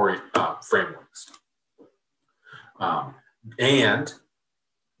or frameworks. And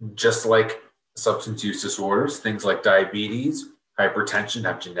just like substance use disorders, things like diabetes, hypertension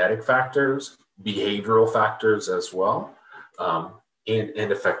have genetic factors, behavioral factors as well, and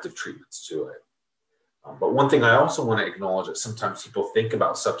effective treatments to it. But one thing I also want to acknowledge that sometimes people think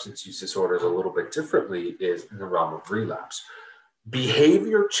about substance use disorders a little bit differently is in the realm of relapse.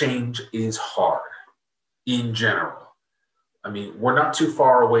 Behavior change is hard in general. I mean, we're not too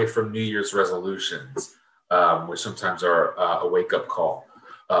far away from New Year's resolutions, which sometimes are a wake-up call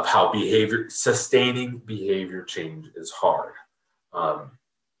of how sustaining behavior change is hard.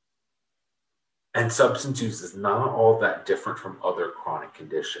 And substance use is not all that different from other chronic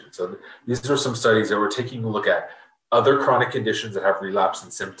conditions. So these are some studies that were taking a look at other chronic conditions that have relapse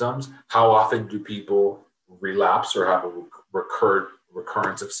and symptoms. How often do people relapse or have a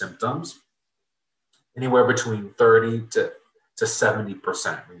recurrence of symptoms? Anywhere between 30 to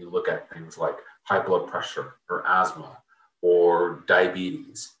 70% when you look at things like high blood pressure or asthma or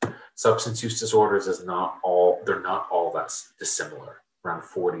diabetes. Substance use disorders they're not all that dissimilar, around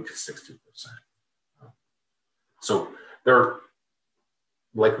 40 to 60%. So they're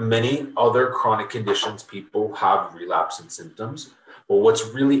like many other chronic conditions, people have relapse and symptoms. But what's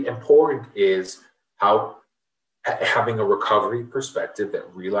really important is how having a recovery perspective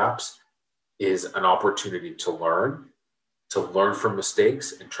that relapse is an opportunity to learn from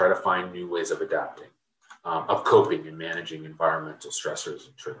mistakes and try to find new ways of adapting, of coping and managing environmental stressors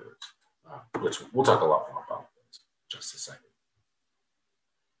and triggers, which we'll talk a lot more about in just a second.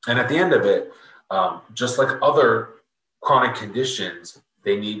 And at the end of it, just like other chronic conditions,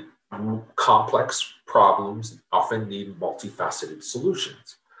 they need complex problems, often need multifaceted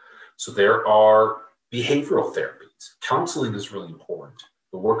solutions. So there are behavioral therapies. Counseling is really important.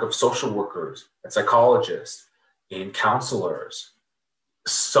 The work of social workers and psychologists and counselors.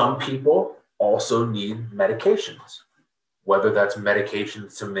 Some people also need medications, whether that's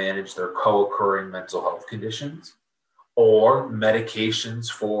medications to manage their co-occurring mental health conditions or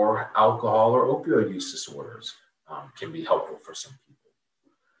medications for alcohol or opioid use disorders can be helpful for some people.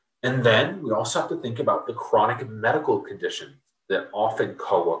 And then we also have to think about the chronic medical conditions that often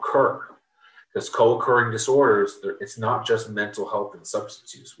co-occur. Because co-occurring disorders, it's not just mental health and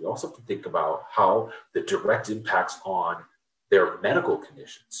substance use. We also have to think about how the direct impacts on their medical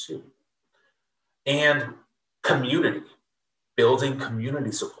conditions too. And community, building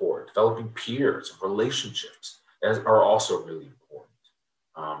community support, developing peers, relationships are also really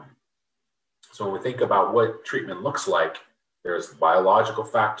important. So when we think about what treatment looks like, there's biological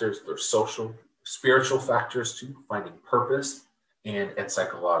factors, there's social, spiritual factors too, finding purpose, and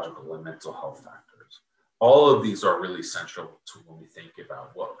psychological and mental health factors. All of these are really central to when we think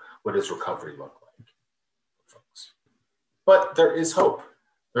about what does recovery look like for folks. But there is hope.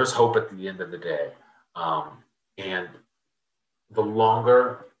 There's hope at the end of the day. And the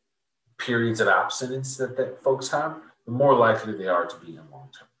longer periods of abstinence that folks have, the more likely they are to be in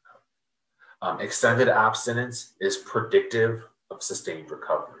long-term recovery. Extended abstinence is predictive of sustained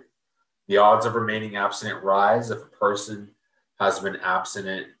recovery. The odds of remaining abstinent rise if a person has been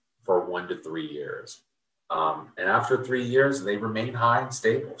abstinent for 1 to 3 years. And after 3 years, they remain high and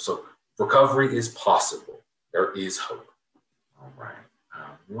stable. So recovery is possible. There is hope. All right.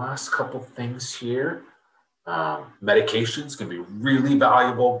 Last couple things here. Medications can be really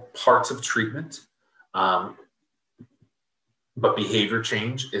valuable parts of treatment. But behavior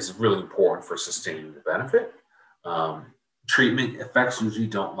change is really important for sustaining the benefit. Treatment effects usually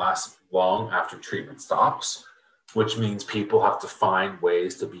don't last long after treatment stops, which means people have to find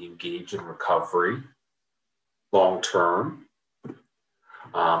ways to be engaged in recovery long-term.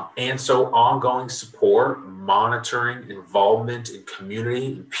 And so ongoing support, monitoring, involvement in community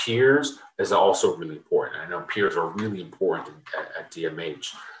and peers is also really important. I know peers are really important at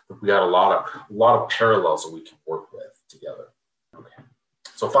DMH. We got a lot of parallels that we can work with together. Okay.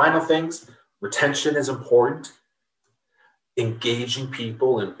 So final things, retention is important. Engaging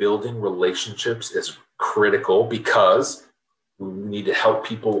people and building relationships is critical because we need to help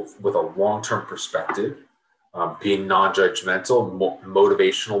people with a long-term perspective. Being non-judgmental,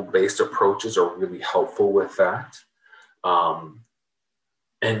 motivational based approaches are really helpful with that.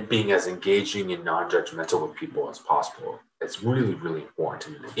 And being as engaging and non-judgmental with people as possible. It's really, really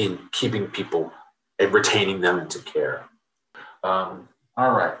important in keeping people and retaining them into care. All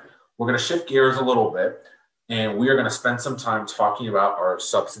right, we're going to shift gears a little bit, and we are going to spend some time talking about our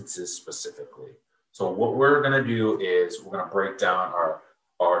substances specifically. So what we're going to do is we're going to break down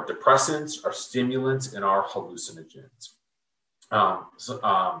our depressants, our stimulants, and our hallucinogens.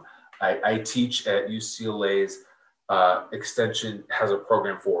 I teach at UCLA's Extension has a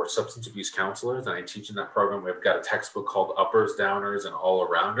program for substance abuse counselors, and I teach in that program. We've got a textbook called Uppers, Downers, and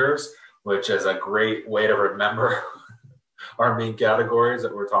All-Arounders, which is a great way to remember our main categories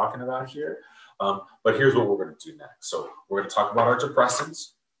that we're talking about here. But here's what we're going to do next. So we're going to talk about our depressants.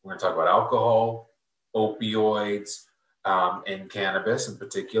 We're going to talk about alcohol, opioids, and cannabis in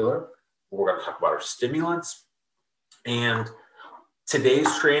particular. We're going to talk about our stimulants. And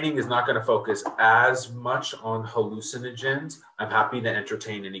today's training is not going to focus as much on hallucinogens. I'm happy to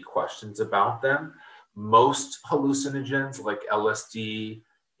entertain any questions about them. Most hallucinogens like LSD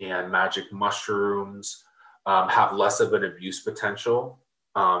and magic mushrooms have less of an abuse potential.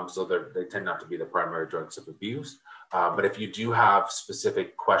 So they tend not to be the primary drugs of abuse. But if you do have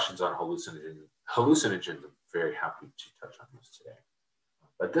specific questions on hallucinogens, I'm very happy to touch on those today.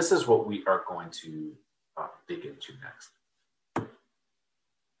 But this is what we are going to dig into next.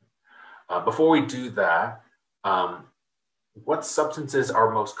 Before we do that, what substances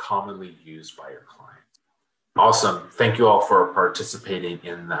are most commonly used by your clients? Awesome. Thank you all for participating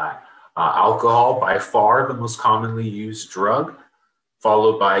in that. Alcohol, by far the most commonly used drug,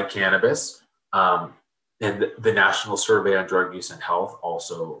 followed by cannabis. And the National Survey on Drug Use and Health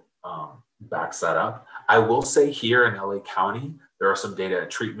also backs that up. I will say here in LA County, there are some data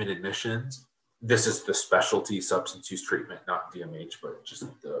at treatment admissions. This is the specialty substance use treatment, not DMH, but just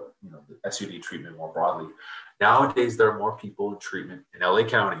the SUD treatment more broadly. Nowadays, there are more people in treatment in LA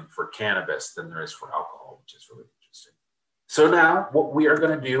County for cannabis than there is for alcohol, which is really interesting. So now what we are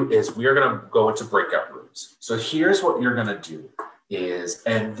going to do is we are going to go into breakout rooms. So here's what you're going to do is,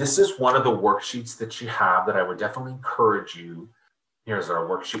 and this is one of the worksheets that you have that I would definitely encourage you. Here's our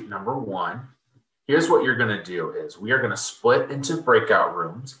worksheet number 1. Here's what you're going to do is we are going to split into breakout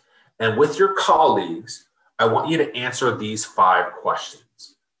rooms. And with your colleagues, I want you to answer these 5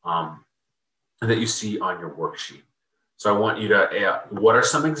 questions that you see on your worksheet. So I want you to, what are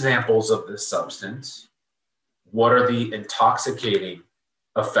some examples of this substance? What are the intoxicating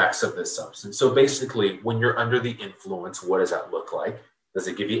effects of this substance? So basically, when you're under the influence, what does that look like? Does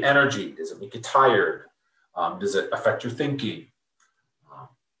it give you energy? Does it make you tired? Does it affect your thinking?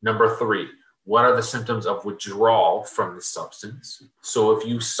 Number 3. What are the symptoms of withdrawal from the substance? So if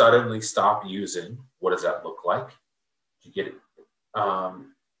you suddenly stop using, what does that look like? Do you get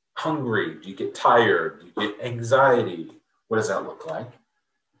hungry? Do you get tired? Do you get anxiety? What does that look like?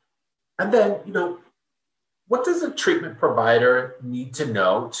 And then, what does a treatment provider need to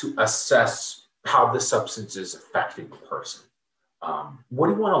know to assess how the substance is affecting the person? What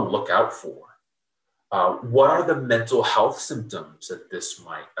do you want to look out for? What are the mental health symptoms that this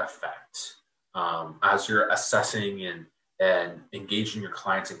might affect? As you're assessing and engaging your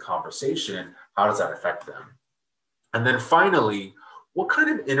clients in conversation, how does that affect them? And then finally, what kind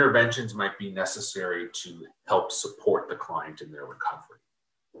of interventions might be necessary to help support the client in their recovery?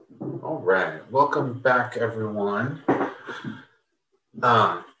 All right, welcome back, everyone.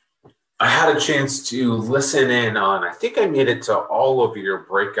 I had a chance to listen in on, I think I made it to all of your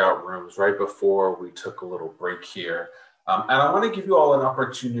breakout rooms right before we took a little break here. And I want to give you all an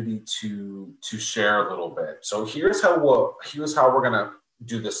opportunity to share a little bit. So here's how we're going to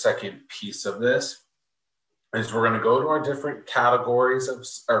do the second piece of this. Is we're going to go to our different categories of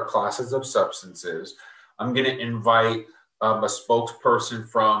our classes of substances. I'm going to invite a spokesperson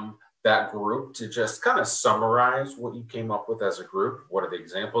from that group to just kind of summarize what you came up with as a group. What are the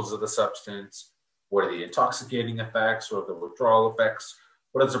examples of the substance? What are the intoxicating effects or the withdrawal effects?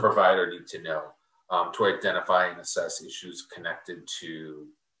 What does the provider need to know to identify and assess issues connected to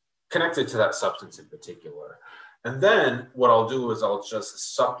that substance in particular? And then what I'll do is I'll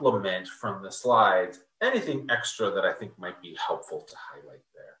just supplement from the slides anything extra that I think might be helpful to highlight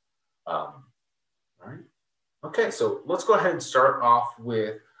there. All right. Okay, so let's go ahead and start off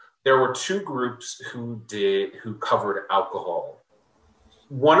with, there were 2 groups who covered alcohol.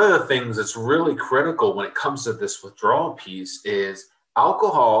 One of the things that's really critical when it comes to this withdrawal piece is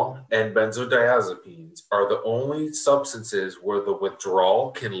alcohol and benzodiazepines are the only substances where the withdrawal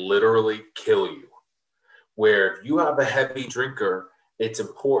can literally kill you. Where if you have a heavy drinker, it's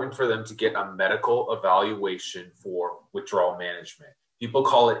important for them to get a medical evaluation for withdrawal management. People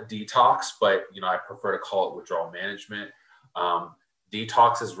call it detox, but I prefer to call it withdrawal management.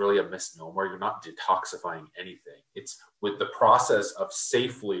 detox is really a misnomer. You're not detoxifying anything. It's with the process of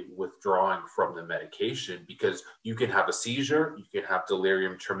safely withdrawing from the medication, because you can have a seizure, you can have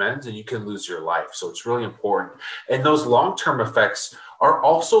delirium tremens, and you can lose your life. So it's really important. And those long-term effects are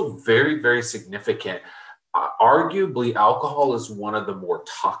also very, very significant. Arguably, alcohol is one of the more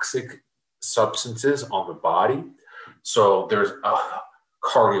toxic substances on the body. So there's a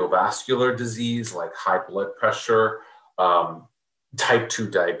cardiovascular disease like high blood pressure, type 2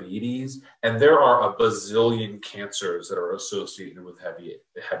 diabetes, and there are a bazillion cancers that are associated with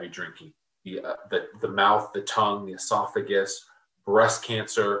heavy drinking. The mouth, the tongue, the esophagus, breast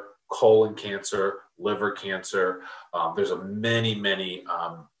cancer, colon cancer, liver cancer. There's many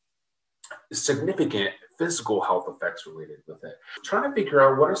significant physical health effects related with it. Trying to figure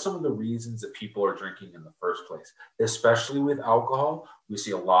out what are some of the reasons that people are drinking in the first place, especially with alcohol. We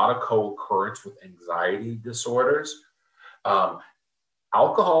see a lot of co-occurrence with anxiety disorders.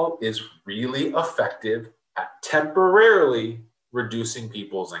 Alcohol is really effective at temporarily reducing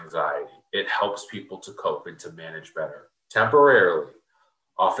people's anxiety. It helps people to cope and to manage better temporarily.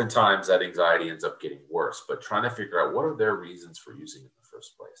 Oftentimes that anxiety ends up getting worse, but trying to figure out what are their reasons for using it in the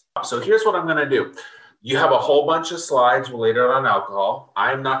first place. So here's what I'm going to do. You have a whole bunch of slides related on alcohol.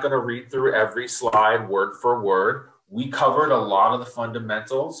 I'm not going to read through every slide word for word. We covered a lot of the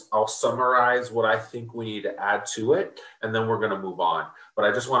fundamentals. I'll summarize what I think we need to add to it, and then we're going to move on. But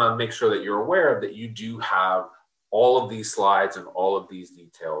I just want to make sure that you're aware that you do have all of these slides and all of these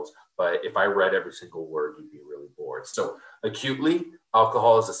details. But if I read every single word, you'd be really bored. So acutely,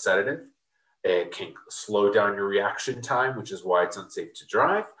 alcohol is a sedative. It can slow down your reaction time, which is why it's unsafe to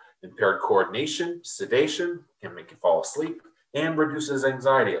drive. Impaired coordination, sedation, can make you fall asleep, and reduces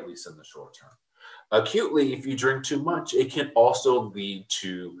anxiety, at least in the short term. Acutely, if you drink too much, it can also lead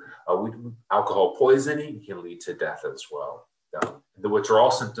to alcohol poisoning. It can lead to death as well. The withdrawal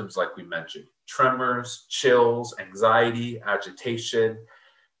symptoms, like we mentioned, tremors, chills, anxiety, agitation,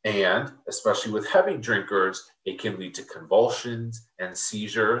 and especially with heavy drinkers, it can lead to convulsions and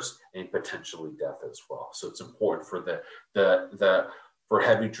seizures and potentially death as well. So it's important for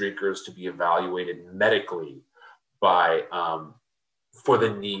heavy drinkers to be evaluated medically for the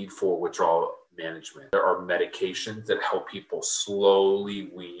need for withdrawal management. There are medications that help people slowly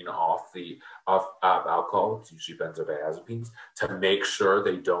wean off alcohol. It's usually benzodiazepines, to make sure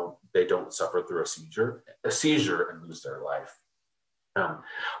they don't suffer through a seizure and lose their life.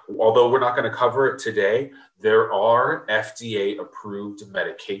 Although we're not going to cover it today, there are FDA-approved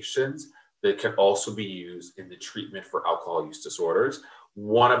medications that can also be used in the treatment for alcohol use disorders.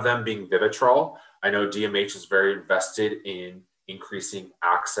 One of them being Vivitrol. I know DMH is very invested in increasing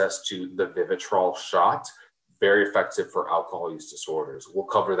access to the Vivitrol shot, very effective for alcohol use disorders. We'll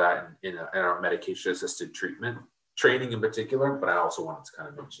cover that in our medication-assisted treatment training in particular, but I also wanted to kind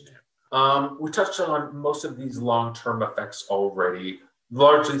of mention it. We touched on most of these long-term effects already.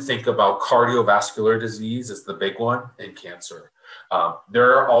 Largely think about cardiovascular disease as the big one, and cancer.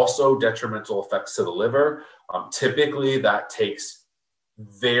 There are also detrimental effects to the liver. Typically, that takes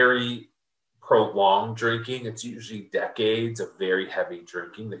very prolonged drinking. It's usually decades of very heavy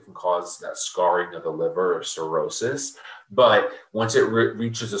drinking that can cause that scarring of the liver or cirrhosis. But once it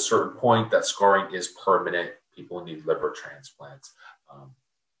reaches a certain point, that scarring is permanent. People need liver transplants.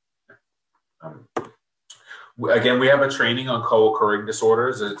 Again, we have a training on co-occurring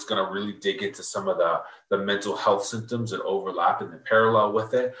disorders, and it's going to really dig into some of the mental health symptoms that overlap and that parallel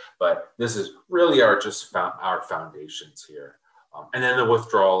with it. But this is really our foundations here. And then the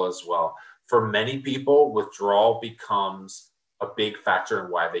withdrawal as well. For many people, withdrawal becomes a big factor in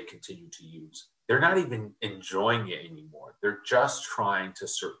why they continue to use. They're not even enjoying it anymore. They're just trying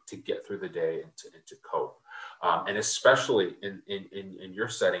to get through the day and to cope. And especially in your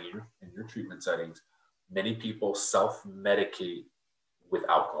setting, in your treatment settings, many people self-medicate with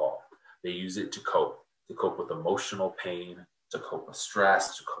alcohol. They use it to cope with emotional pain, to cope with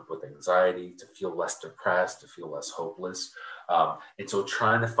stress, to cope with anxiety, to feel less depressed, to feel less hopeless. And so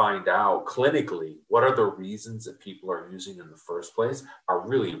trying to find out clinically what are the reasons that people are using in the first place are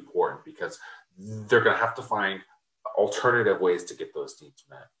really important, because they're going to have to find alternative ways to get those needs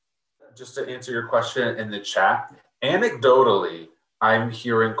met. Just to answer your question in the chat, anecdotally, I'm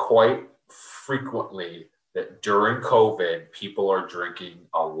hearing quite frequently that during COVID, people are drinking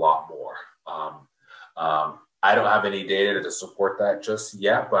a lot more. I don't have any data to support that just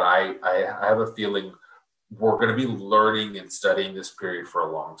yet, but I have a feeling we're going to be learning and studying this period for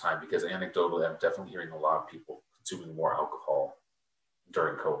a long time, because anecdotally, I'm definitely hearing a lot of people consuming more alcohol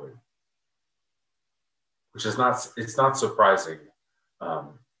during COVID, which is it's not surprising.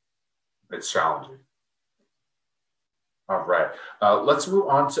 It's challenging. All right. Let's move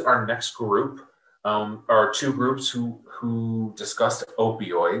on to our next group, our two groups who discussed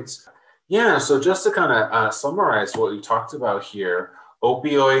opioids. Yeah, so just to kind of summarize what we talked about here,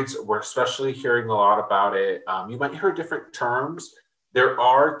 opioids, we're especially hearing a lot about it. You might hear different terms. There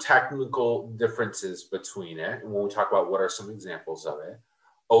are technical differences between it. And when we talk about what are some examples of it,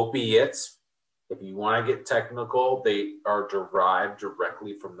 opiates, if you want to get technical, they are derived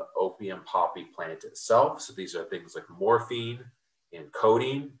directly from the opium poppy plant itself. So these are things like morphine and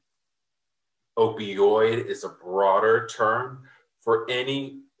codeine. Opioid is a broader term for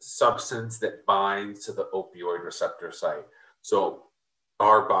any substance that binds to the opioid receptor site. So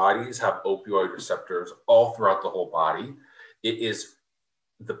our bodies have opioid receptors all throughout the whole body. It is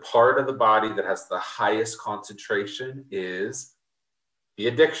the part of the body that has the highest concentration is the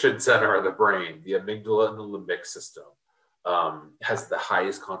addiction center of the brain, the amygdala and the limbic system, has the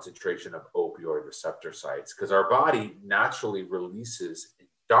highest concentration of opioid receptor sites because our body naturally releases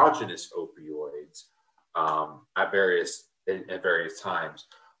endogenous opioids at various times.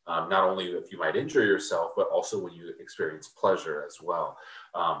 Not only if you might injure yourself, but also when you experience pleasure as well.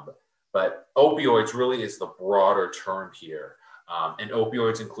 But opioids really is the broader term here. And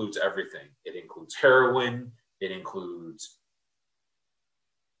opioids includes everything. It includes heroin. It includes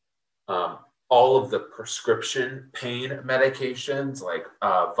all of the prescription pain medications like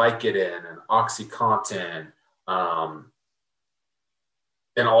Vicodin and OxyContin,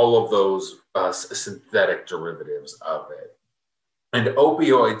 and all of those synthetic derivatives of it. And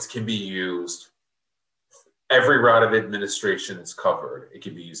opioids can be used, every route of administration is covered. It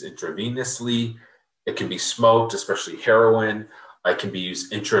can be used intravenously, it can be smoked, especially heroin. It can be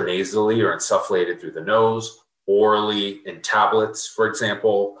used intranasally or insufflated through the nose, orally in tablets, for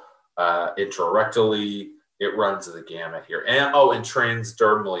example, intrarectally. It runs the gamut here. And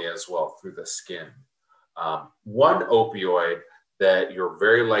transdermally as well through the skin. One opioid that you're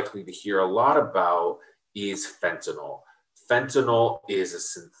very likely to hear a lot about is fentanyl. Fentanyl is a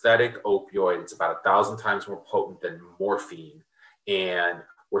synthetic opioid. It's about 1,000 times more potent than morphine. And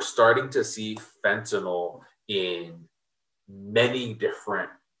we're starting to see fentanyl in many different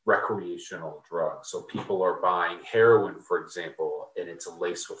recreational drugs. So people are buying heroin, for example, and it's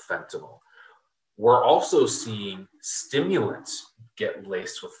laced with fentanyl. We're also seeing stimulants get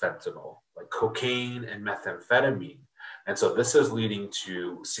laced with fentanyl, like cocaine and methamphetamine. And so this is leading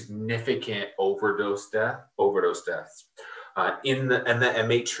to significant overdose deaths. In the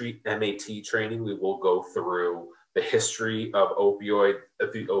MAT training, we will go through the history of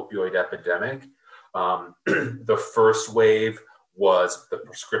the opioid epidemic. The first wave was the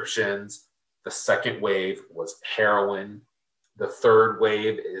prescriptions. The second wave was heroin. The third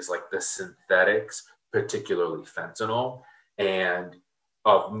wave is like the synthetics, particularly fentanyl. And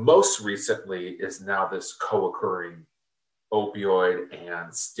of most recently is now this co-occurring opioid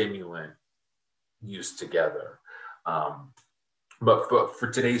and stimulant used together. But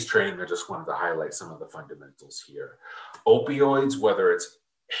for today's training, I just wanted to highlight some of the fundamentals here. Opioids, whether it's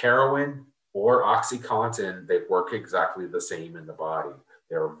heroin or OxyContin, they work exactly the same in the body.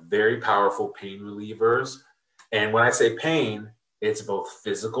 They're very powerful pain relievers. And when I say pain, it's both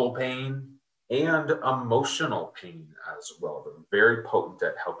physical pain and emotional pain as well. They're very potent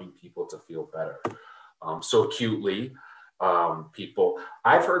at helping people to feel better. So acutely,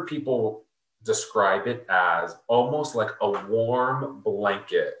 I've heard people describe it as almost like a warm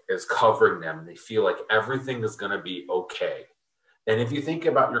blanket is covering them and they feel like everything is going to be okay. And if you think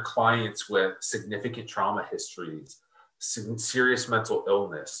about your clients with significant trauma histories, serious mental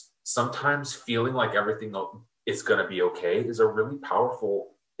illness, sometimes feeling like everything is going to be okay is a really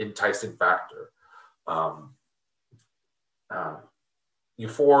powerful, enticing factor.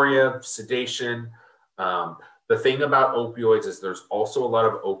 Euphoria, sedation. The thing about opioids is there's also a lot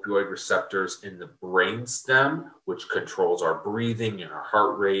of opioid receptors in the brainstem, which controls our breathing and our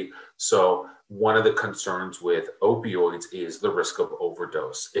heart rate. So one of the concerns with opioids is the risk of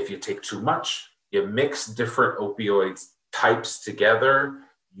overdose. If you take too much, you mix different opioids types together,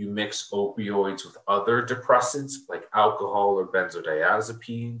 you mix opioids with other depressants like alcohol or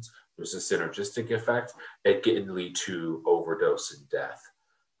benzodiazepines, there's a synergistic effect. It can lead to overdose and death.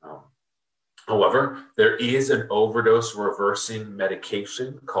 However, there is an overdose reversing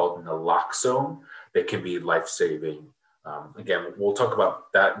medication called naloxone that can be life-saving. Again, we'll talk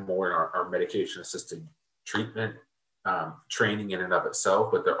about that more in our medication-assisted treatment training in and of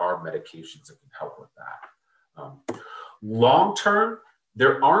itself, but there are medications that can help with that. Long-term,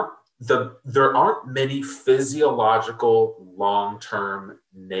 there aren't many physiological long-term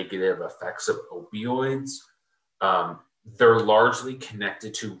negative effects of opioids. they're largely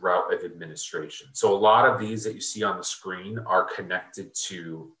connected to route of administration. So a lot of these that you see on the screen are connected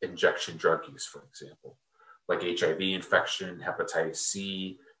to injection drug use, for example, like HIV infection, hepatitis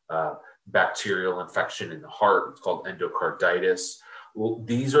C, bacterial infection in the heart. It's called endocarditis. Well,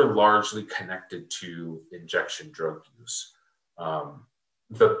 these are largely connected to injection drug use.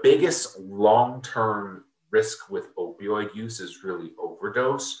 The biggest long-term risk with opioid use is really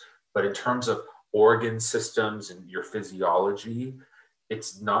overdose, but in terms of organ systems and your physiology,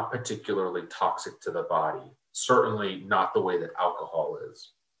 it's not particularly toxic to the body. Certainly not the way that alcohol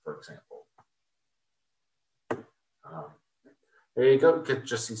is, for example. There you go. You can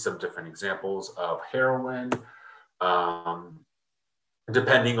just see some different examples of heroin.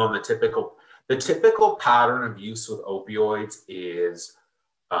 Depending on the typical pattern of use with opioids is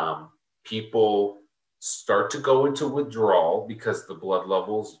people start to go into withdrawal because the blood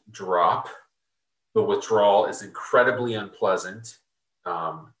levels drop. The withdrawal is incredibly unpleasant.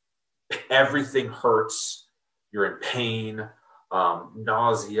 Everything hurts. You're in pain,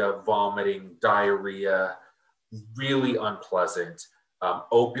 nausea, vomiting, diarrhea, really unpleasant.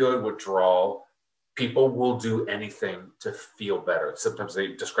 Opioid withdrawal, people will do anything to feel better. Sometimes they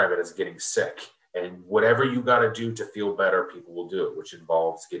describe it as getting sick. And whatever you got to do to feel better, people will do it, which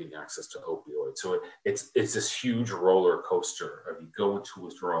involves getting access to opioids. So it's this huge roller coaster of you go into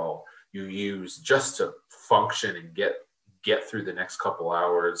withdrawal, you use just to function and get through the next couple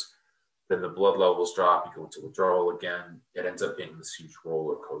hours. Then the blood levels drop, you go into withdrawal again. It ends up being this huge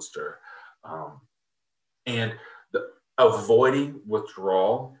roller coaster. And avoiding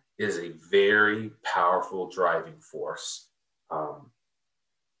withdrawal is a very powerful driving force.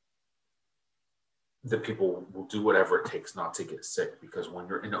 That people will do whatever it takes not to get sick, because when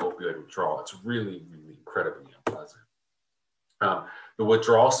you're in opioid withdrawal, it's really, really incredibly unpleasant. The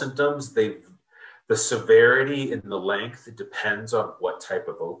withdrawal symptoms, the severity and the length depends on what type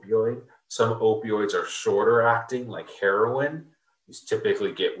of opioid. Some opioids are shorter acting, like heroin. You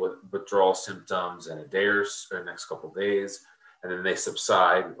typically get withdrawal symptoms in a day or next couple of days, and then they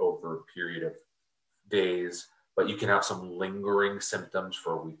subside over a period of days. But you can have some lingering symptoms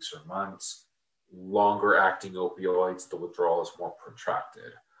for weeks or months. Longer acting opioids, the withdrawal is more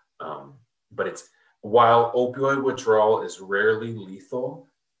protracted. But while opioid withdrawal is rarely lethal,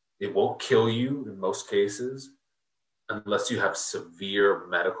 it won't kill you in most cases unless you have severe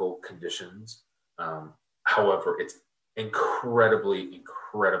medical conditions. However, it's incredibly,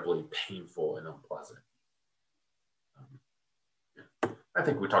 incredibly painful and unpleasant. I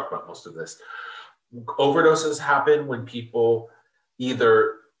think we talked about most of this. Overdoses happen when people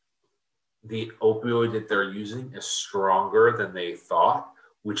either the opioid that they're using is stronger than they thought,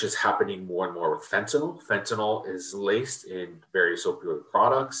 which is happening more and more with fentanyl. Fentanyl is laced in various opioid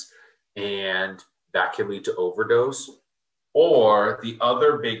products, and that can lead to overdose. Or the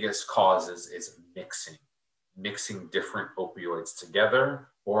other biggest causes is mixing different opioids together,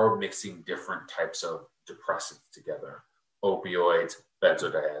 or mixing different types of depressants together. Opioids,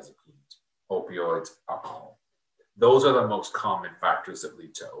 benzodiazepines, opioids, alcohol. Those are the most common factors that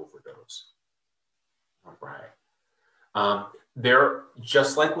lead to overdose. All right. They're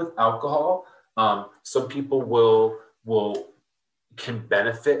just like with alcohol. Some people can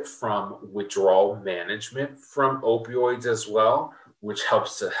benefit from withdrawal management from opioids as well, which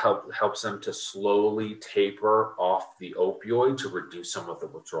helps them to slowly taper off the opioid to reduce some of the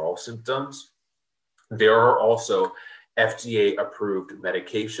withdrawal symptoms. There are also FDA-approved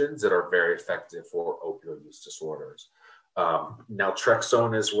medications that are very effective for opioid use disorders.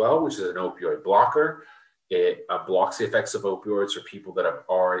 Naltrexone as well, which is an opioid blocker. It blocks the effects of opioids for people that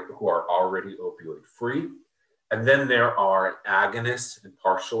who are already opioid-free. And then there are agonists and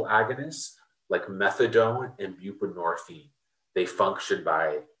partial agonists like methadone and buprenorphine. They function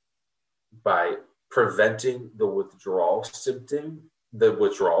by preventing the withdrawal symptoms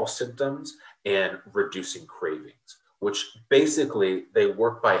and reducing cravings, which basically they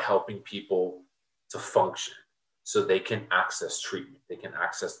work by helping people to function so they can access treatment. They can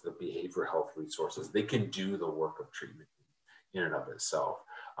access the behavioral health resources. They can do the work of treatment in and of itself.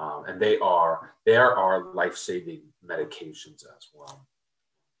 And they are life-saving medications as well.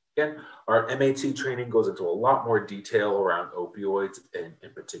 Again, our MAT training goes into a lot more detail around opioids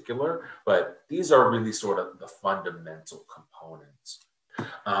in particular, but these are really sort of the fundamental components.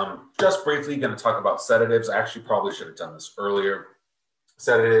 Just briefly, going to talk about sedatives. I actually probably should have done this earlier.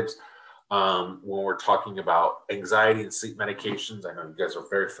 Sedatives, when we're talking about anxiety and sleep medications, I know you guys are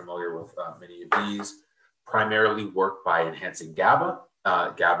very familiar with many of these, primarily work by enhancing GABA.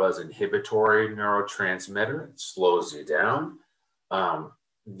 GABA is an inhibitory neurotransmitter. It slows you down.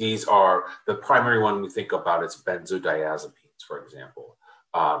 these are the primary one we think about is benzodiazepines, for example.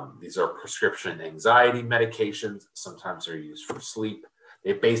 These are prescription anxiety medications. Sometimes they're used for sleep.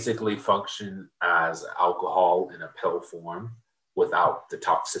 They basically function as alcohol in a pill form without the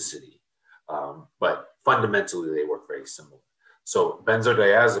toxicity. But fundamentally, they work very similar. So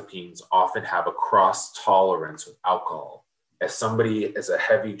benzodiazepines often have a cross tolerance with alcohol. If somebody is a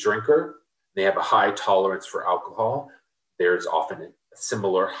heavy drinker, they have a high tolerance for alcohol, there's often a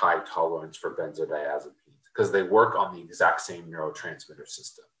similar high tolerance for benzodiazepines because they work on the exact same neurotransmitter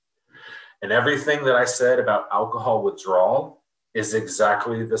system. And everything that I said about alcohol withdrawal is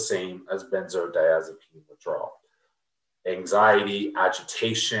exactly the same as benzodiazepine withdrawal. Anxiety,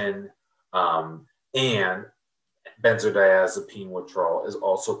 agitation, and benzodiazepine withdrawal is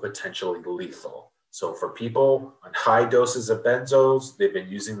also potentially lethal. So for people on high doses of benzos, they've been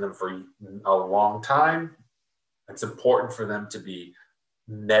using them for a long time. It's important for them to be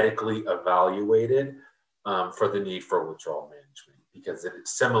medically evaluated for the need for withdrawal management, because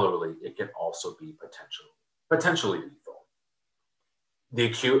similarly, it can also be potentially lethal. The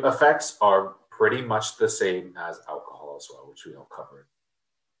acute effects are pretty much the same as alcohol as well, which we all covered.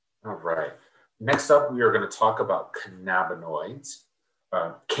 All right. Next up, we are going to talk about cannabinoids,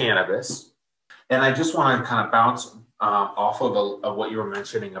 cannabis. And I just want to kind of bounce off of what you were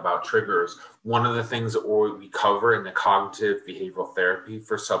mentioning about triggers. One of the things that we cover in the cognitive behavioral therapy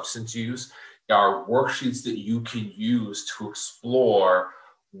for substance use are worksheets that you can use to explore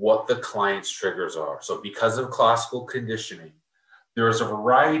what the client's triggers are. So because of classical conditioning, there's a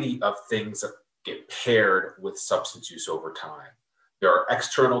variety of things that get paired with substance use over time. There are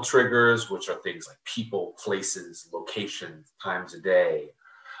external triggers, which are things like people, places, locations, times a day.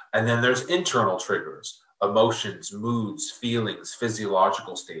 And then there's internal triggers, emotions, moods, feelings,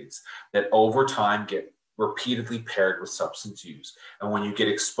 physiological states that over time get repeatedly paired with substance use. And when you get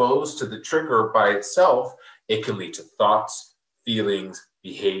exposed to the trigger by itself, it can lead to thoughts, feelings,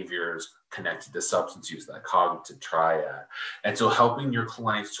 behaviors connected to substance use, that cognitive triad. And so helping your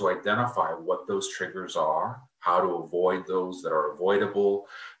clients to identify what those triggers are, how to avoid those that are avoidable,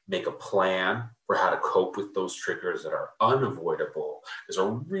 make a plan for how to cope with those triggers that are unavoidable is a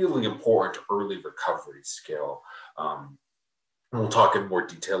really important early recovery skill. We'll talk in more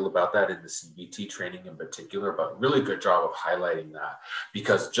detail about that in the CBT training in particular, but really good job of highlighting that,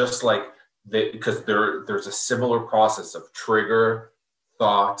 because just like because there's a similar process of trigger,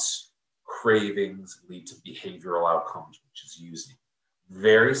 thoughts, cravings lead to behavioral outcomes, which is using.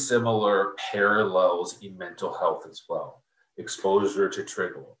 Very similar parallels in mental health as well. Exposure to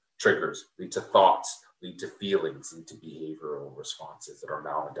triggers lead to thoughts, lead to feelings, lead to behavioral responses that are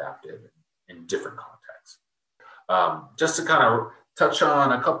maladaptive in different contexts. Just to kind of touch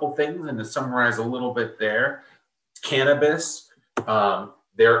on a couple things and to summarize a little bit there, cannabis, there's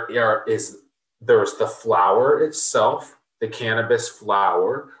the flower itself, the cannabis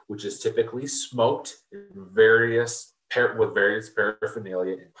flower, which is typically smoked with various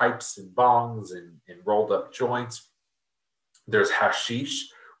paraphernalia in pipes and bongs and rolled up joints. There's hashish,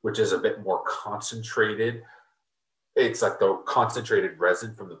 which is a bit more concentrated. It's like the concentrated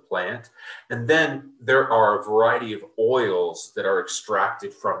resin from the plant. And then there are a variety of oils that are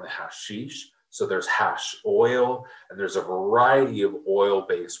extracted from the hashish. So there's hash oil, and there's a variety of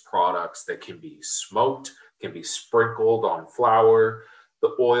oil-based products that can be smoked, can be sprinkled on flour.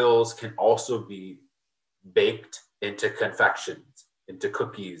 The oils can also be baked into confections, into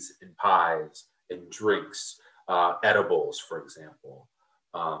cookies and pies and drinks, edibles, for example.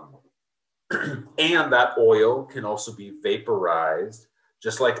 And that oil can also be vaporized,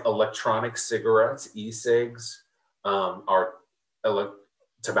 just like electronic cigarettes, e-cigs, are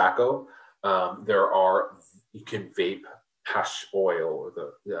tobacco. You can vape hash oil or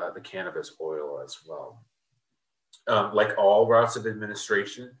the cannabis oil as well. Like all routes of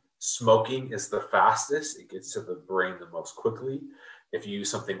administration, smoking is the fastest. It gets to the brain the most quickly. If you use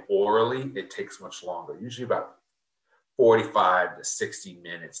something orally, it takes much longer, usually about 45 to 60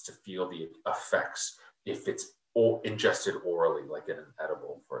 minutes to feel the effects if it's ingested orally, like in an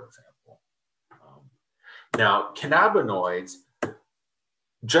edible, for example. Now, cannabinoids,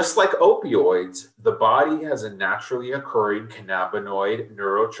 just like opioids, the body has a naturally occurring cannabinoid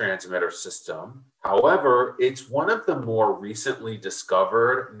neurotransmitter system. However, it's one of the more recently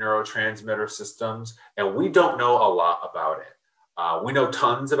discovered neurotransmitter systems, and we don't know a lot about it. We know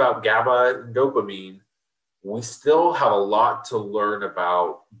tons about GABA and dopamine. We still have a lot to learn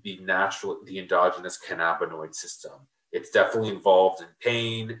about the endogenous cannabinoid system. It's definitely involved in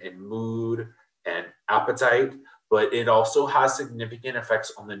pain and mood and appetite, but it also has significant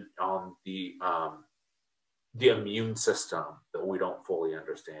effects on the the immune system that we don't fully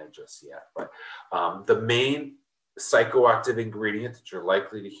understand just yet. But the main psychoactive ingredient that you're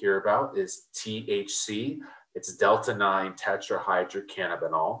likely to hear about is THC. It's delta 9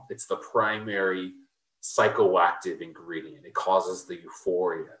 tetrahydrocannabinol. It's the primary psychoactive ingredient. It causes the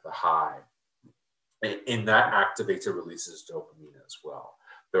euphoria, the high. And that activates and releases dopamine as well.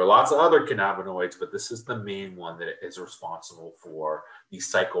 There are lots of other cannabinoids, but this is the main one that is responsible for the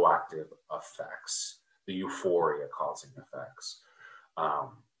psychoactive effects, the euphoria causing effects.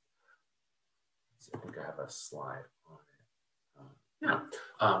 I think I have a slide on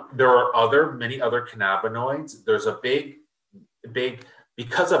it. There are many other cannabinoids. There's a big,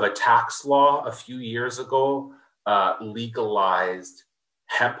 because of a tax law a few years ago, legalized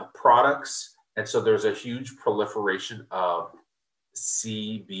hemp products. And so there's a huge proliferation of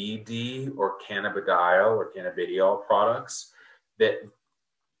CBD or cannabidiol products that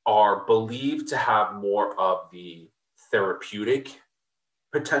are believed to have more of the therapeutic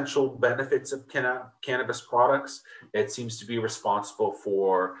potential benefits of cannabis products. It seems to be responsible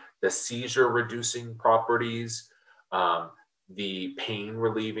for the seizure reducing properties, the pain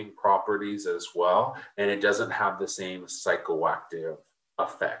relieving properties as well. And it doesn't have the same psychoactive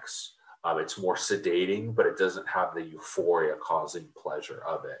effects. It's more sedating, but it doesn't have the euphoria causing pleasure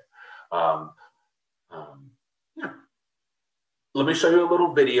of it. Let me show you a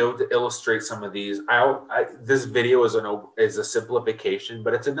little video to illustrate some of these. This video is a simplification,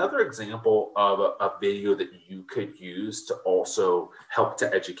 but it's another example of a video that you could use to also help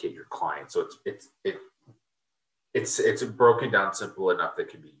to educate your clients. So it's broken down simple enough that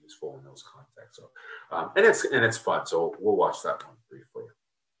can be useful in those contexts. So and it's fun. So we'll watch that one briefly.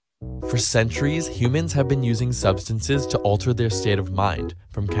 For centuries, humans have been using substances to alter their state of mind,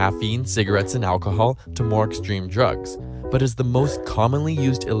 from caffeine, cigarettes, and alcohol to more extreme drugs. But as the most commonly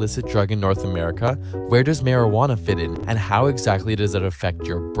used illicit drug in North America, where does marijuana fit in, and how exactly does it affect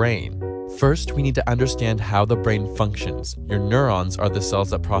your brain? First, we need to understand how the brain functions. Your neurons are the cells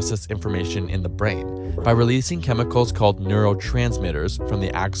that process information in the brain. By releasing chemicals called neurotransmitters from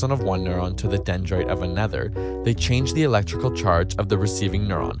the axon of one neuron to the dendrite of another, they change the electrical charge of the receiving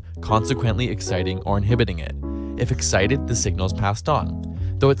neuron, consequently exciting or inhibiting it. If excited, the signal is passed on.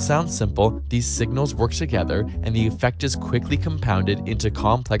 Though it sounds simple, these signals work together and the effect is quickly compounded into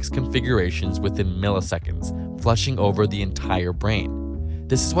complex configurations within milliseconds, flushing over the entire brain.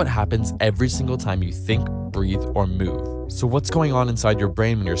 This is what happens every single time you think, breathe, or move. So what's going on inside your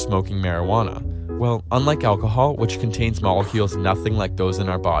brain when you're smoking marijuana? Well, unlike alcohol, which contains molecules nothing like those in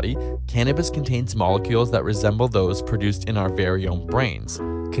our body, cannabis contains molecules that resemble those produced in our very own brains,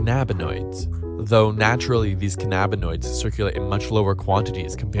 cannabinoids. Though naturally these cannabinoids circulate in much lower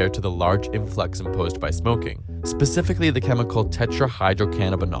quantities compared to the large influx imposed by smoking. Specifically, the chemical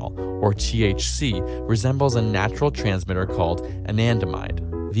tetrahydrocannabinol, or THC, resembles a natural transmitter called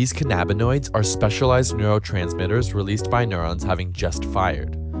anandamide. These cannabinoids are specialized neurotransmitters released by neurons having just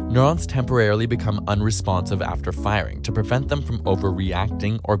fired. Neurons temporarily become unresponsive after firing to prevent them from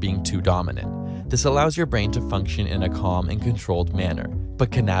overreacting or being too dominant. This allows your brain to function in a calm and controlled manner, but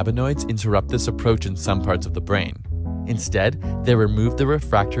cannabinoids interrupt this approach in some parts of the brain. Instead, they remove the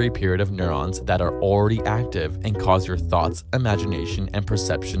refractory period of neurons that are already active and cause your thoughts, imagination, and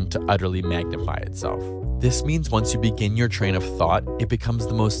perception to utterly magnify itself. This means once you begin your train of thought, it becomes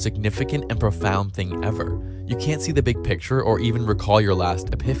the most significant and profound thing ever. You can't see the big picture or even recall your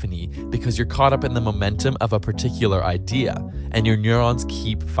last epiphany because you're caught up in the momentum of a particular idea, and your neurons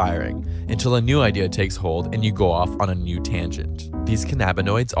keep firing until a new idea takes hold and you go off on a new tangent. These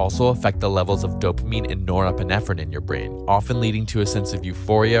cannabinoids also affect the levels of dopamine and norepinephrine in your brain, often leading to a sense of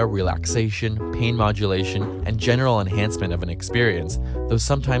euphoria, relaxation, pain modulation, and general enhancement of an experience, though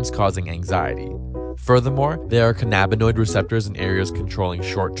sometimes causing anxiety. Furthermore, there are cannabinoid receptors in areas controlling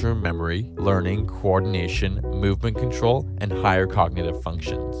short-term memory, learning, coordination, movement control, and higher cognitive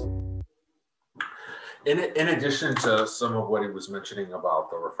functions. In addition to some of what he was mentioning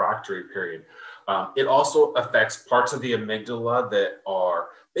about the refractory period, it also affects parts of the amygdala that are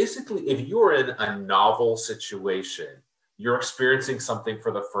basically, if you're in a novel situation, you're experiencing something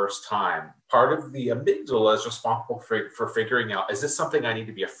for the first time, part of the amygdala is responsible for figuring out, is this something I need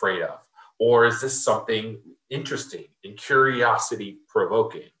to be afraid of? Or is this something interesting and curiosity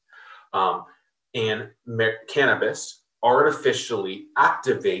provoking? And cannabis artificially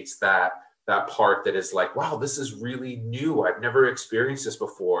activates that part that is like, wow, this is really new. I've never experienced this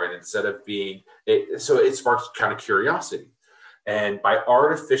before. And instead of so it sparks kind of curiosity. And by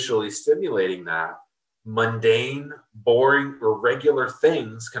artificially stimulating that, mundane, boring, or regular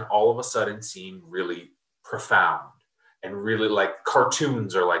things can all of a sudden seem really profound. and really like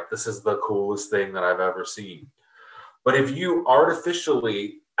cartoons are like, this is the coolest thing that I've ever seen. But if you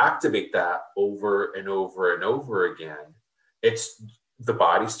artificially activate that over and over and over again, it's the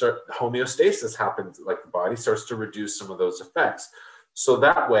body homeostasis happens, like the body starts to reduce some of those effects. So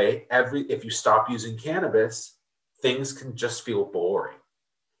that way, if you stop using cannabis, things can just feel boring.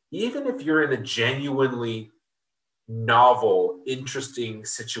 Even if you're in a genuinely novel, interesting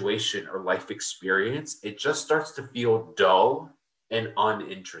situation or life experience, it just starts to feel dull and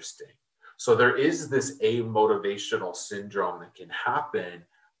uninteresting. So there is this amotivational syndrome that can happen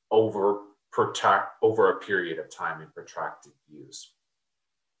over a period of time in protracted use.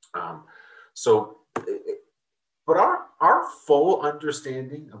 But our full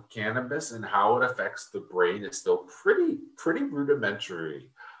understanding of cannabis and how it affects the brain is still pretty rudimentary.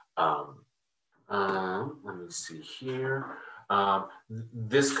 Let me see here.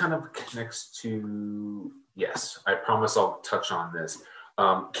 This kind of connects to, yes, I promise I'll touch on this.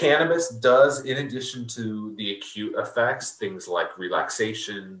 Cannabis does, in addition to the acute effects, things like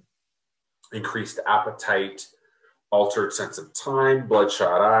relaxation, increased appetite, altered sense of time,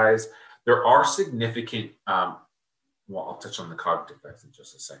 bloodshot eyes. There are significant, I'll touch on the cognitive effects in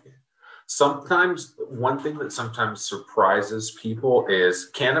just a second. Sometimes, one thing that sometimes surprises people is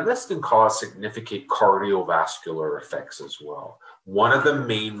cannabis can cause significant cardiovascular effects as well. One of the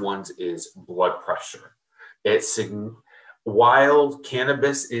main ones is blood pressure. While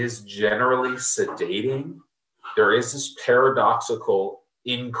cannabis is generally sedating, there is this paradoxical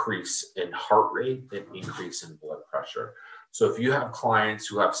increase in heart rate and increase in blood pressure. So if you have clients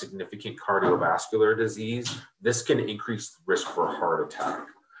who have significant cardiovascular disease, this can increase the risk for a heart attack.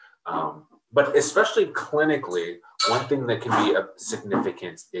 But especially clinically, one thing that can be of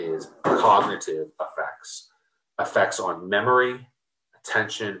significance is cognitive effects. Effects on memory,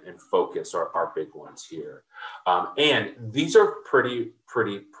 attention, and focus are big ones here. And these are pretty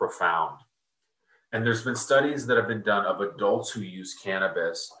profound. And there's been studies that have been done of adults who use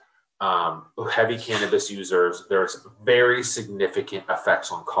cannabis, heavy cannabis users. There's very significant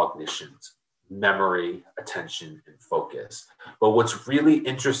effects on cognitions, memory, attention, and focus. But what's really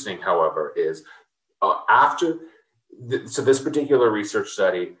interesting, however, is so this particular research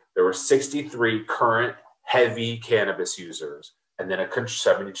study, there were 63 current heavy cannabis users and then a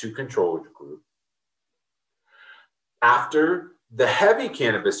 72 control group. After the heavy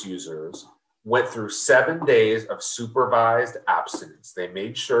cannabis users went through 7 days of supervised abstinence, they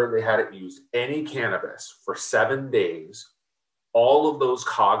made sure they hadn't used any cannabis for 7 days. All of those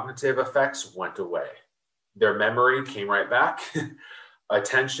cognitive effects went away. Their memory came right back.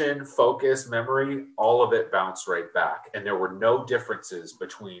 Attention, focus, memory, all of it bounced right back. And there were no differences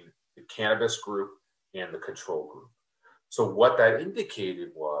between the cannabis group and the control group. So what that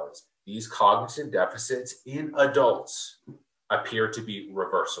indicated was these cognitive deficits in adults appear to be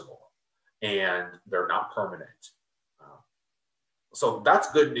reversible and they're not permanent. So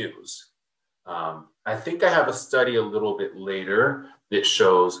that's good news. I think I have a study a little bit later that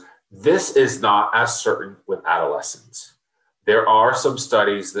shows this is not as certain with adolescents. There are some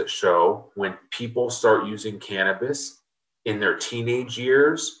studies that show when people start using cannabis in their teenage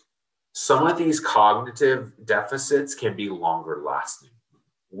years, some of these cognitive deficits can be longer lasting.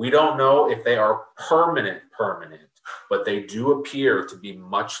 We don't know if they are permanent, but they do appear to be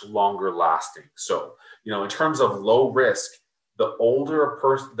much longer lasting. So, in terms of low risk, the older a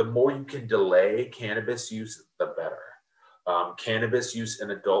person, the more you can delay cannabis use, the better. Cannabis use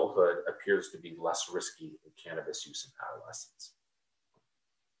in adulthood appears to be less risky than cannabis use in adolescence.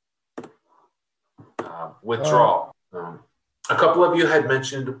 Withdrawal. A couple of you had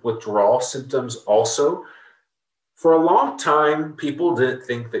mentioned withdrawal symptoms also. For a long time, people didn't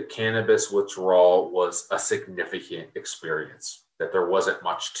think that cannabis withdrawal was a significant experience, that there wasn't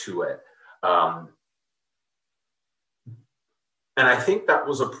much to it. And I think that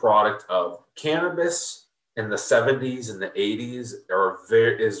was a product of cannabis in the 70s and the 80s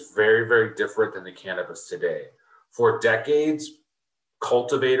is very, very different than the cannabis today. For decades,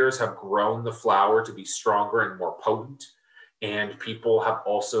 cultivators have grown the flower to be stronger and more potent, and people have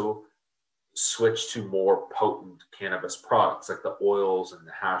also switched to more potent cannabis products like the oils and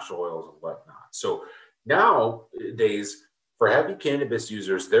the hash oils and whatnot. So nowadays, for heavy cannabis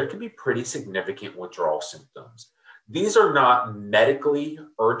users, there can be pretty significant withdrawal symptoms. These are not medically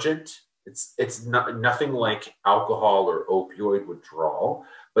urgent. It's not nothing like alcohol or opioid withdrawal,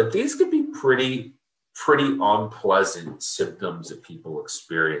 but these could be pretty unpleasant symptoms that people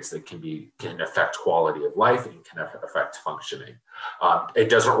experience that can affect quality of life and can affect functioning. It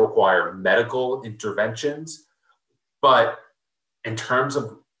doesn't require medical interventions, but in terms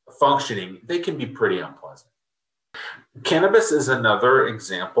of functioning, they can be pretty unpleasant. Cannabis is another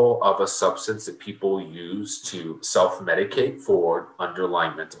example of a substance that people use to self-medicate for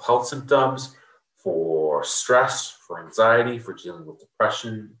underlying mental health symptoms, for stress, for anxiety, for dealing with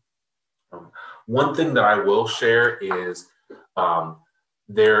depression. One thing that I will share is um,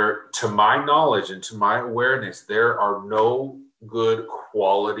 to my knowledge and to my awareness, there are no good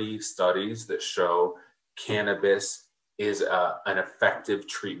quality studies that show cannabis is an effective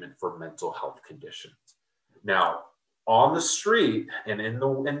treatment for mental health conditions. Now, on the street and in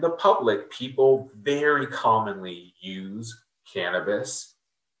the public, people very commonly use cannabis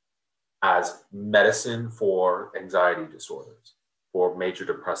as medicine for anxiety disorders, for major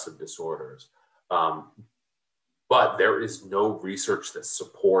depressive disorders. Um, but there is no research that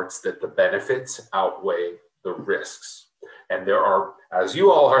supports that the benefits outweigh the risks. And there are, as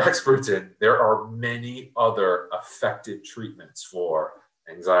you all are experts in, there are many other effective treatments for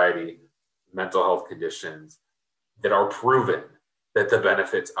anxiety, mental health conditions that are proven that the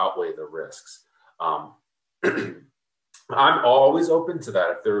benefits outweigh the risks. I'm always open to that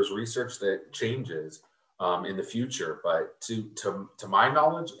if there's research that changes in the future. But to my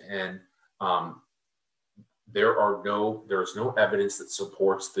knowledge, and there's no evidence that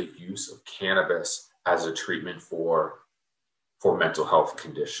supports the use of cannabis as a treatment for mental health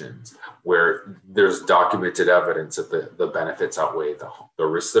conditions, where there's documented evidence that the benefits outweigh the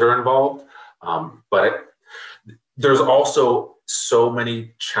risks that are involved. But there's also so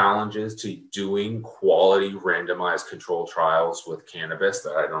many challenges to doing quality randomized control trials with cannabis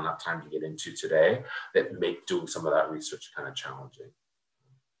that I don't have time to get into today that make doing some of that research kind of challenging.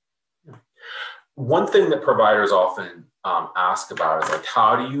 One thing that providers often ask about is like,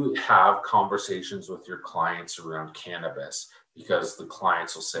 how do you have conversations with your clients around cannabis? Because the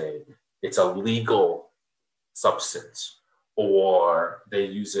clients will say it's a legal substance, or they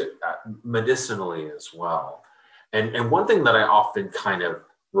use it medicinally as well. And one thing that I often kind of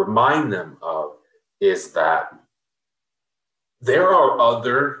remind them of is that there are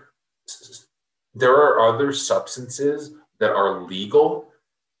other substances that are legal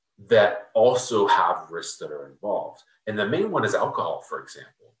that also have risks that are involved. And the main one is alcohol, for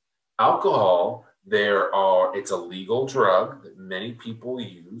example. Alcohol, it's a legal drug that many people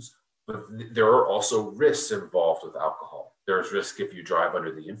use, but there are also risks involved with alcohol. There's risk if you drive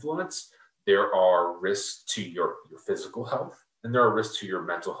under the influence. There are risks to your physical health, and there are risks to your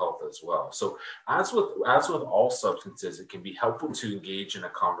mental health as well. So as with all substances, it can be helpful to engage in a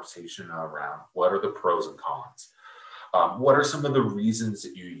conversation around what are the pros and cons. What are some of the reasons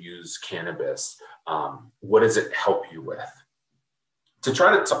that you use cannabis? What does it help you with? To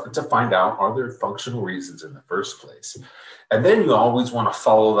try to find out, are there functional reasons in the first place? And then you always want to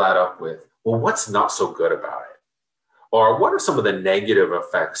follow that up with, well, what's not so good about it? Or what are some of the negative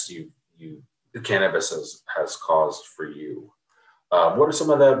effects the cannabis has caused for you? What are some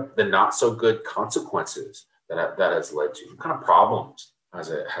of the not so good consequences that has led to? What kind of problems has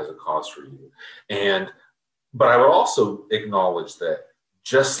it caused for you? But I would also acknowledge that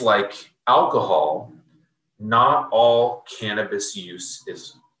just like alcohol, not all cannabis use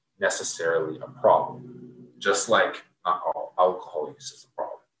is necessarily a problem, just like not all alcohol use is a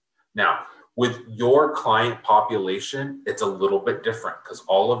problem. Now, with your client population, it's a little bit different because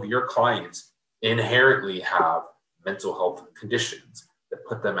all of your clients inherently have mental health conditions that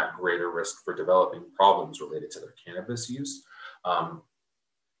put them at greater risk for developing problems related to their cannabis use.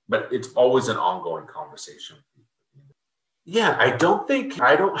 But it's always an ongoing conversation. Yeah, I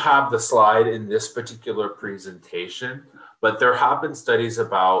don't have the slide in this particular presentation, but there have been studies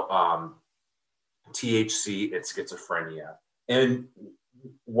about THC and schizophrenia. And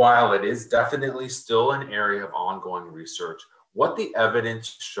while it is definitely still an area of ongoing research, what the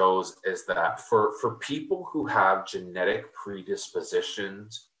evidence shows is that for people who have genetic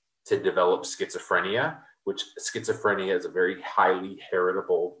predispositions to develop schizophrenia, which schizophrenia is a very highly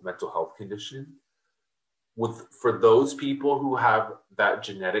heritable mental health condition, for those people who have that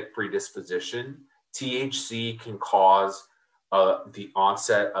genetic predisposition, THC can cause the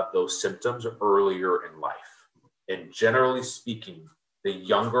onset of those symptoms earlier in life. And generally speaking, the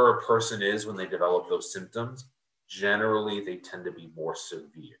younger a person is when they develop those symptoms, generally they tend to be more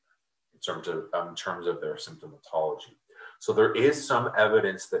severe in terms of their symptomatology. So there is some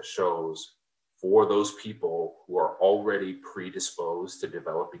evidence that shows for those people who are already predisposed to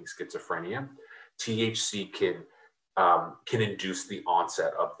developing schizophrenia, THC can induce the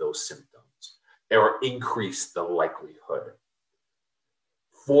onset of those symptoms or increase the likelihood.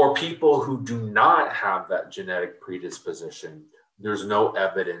 For people who do not have that genetic predisposition, there's no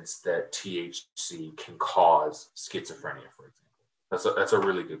evidence that THC can cause schizophrenia, for example. That's a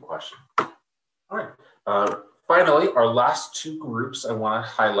really good question. All right. Finally, our last two groups I want to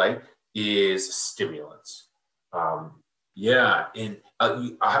highlight is stimulants. And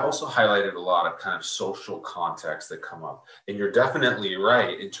I also highlighted a lot of kind of social contexts that come up. And you're definitely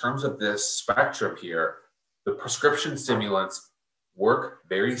right. In terms of this spectrum here, the prescription stimulants work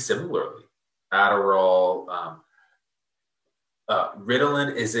very similarly. Adderall,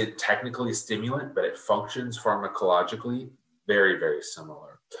 Ritalin isn't technically a stimulant, but it functions pharmacologically very, very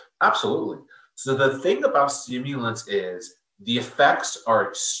similar. Absolutely. So the thing about stimulants is the effects are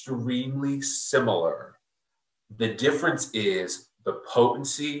extremely similar. The difference is the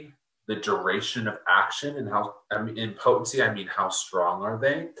potency, the duration of action, and how, I mean, in potency, I mean how strong are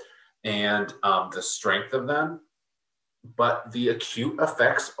they, and the strength of them. But the acute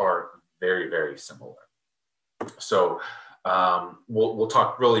effects are very, very similar. So we'll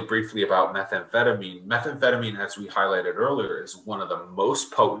talk really briefly about methamphetamine. Methamphetamine, as we highlighted earlier, is one of the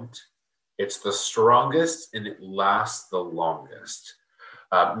most potent. It's the strongest and it lasts the longest.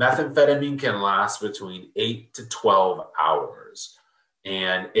 Methamphetamine can last between 8 to 12 hours.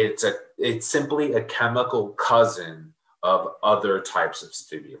 And it's simply a chemical cousin of other types of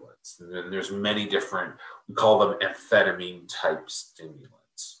stimulants. And there's many different, we call them amphetamine type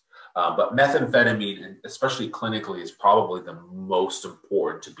stimulants. But methamphetamine, especially clinically, is probably the most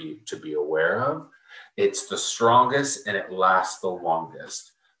important to be aware of. It's the strongest and it lasts the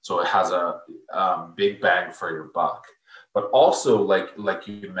longest. So it has a big bang for your buck. But also, like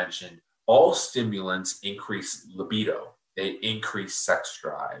you mentioned, all stimulants increase libido. They increase sex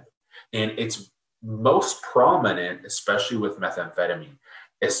drive. And it's most prominent, especially with methamphetamine,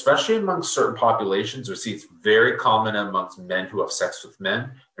 especially amongst certain populations. We see it's very common amongst men who have sex with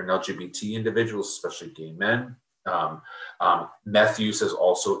men and LGBT individuals, especially gay men. Meth use is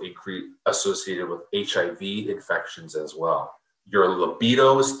also associated with HIV infections as well. Your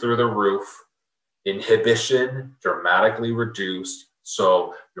libido is through the roof, inhibition dramatically reduced,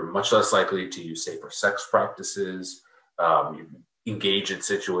 so you're much less likely to use safer sex practices, you engage in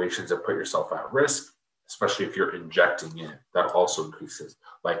situations that put yourself at risk, especially if you're injecting it. That also increases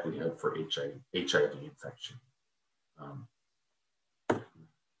likelihood for HIV infection. And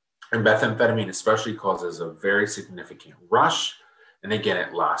methamphetamine especially causes a very significant rush, and again,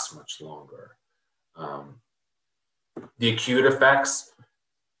 it lasts much longer. The acute effects,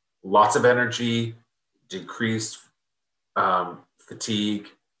 lots of energy, decreased fatigue,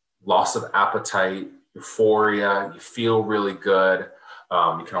 loss of appetite, euphoria, you feel really good.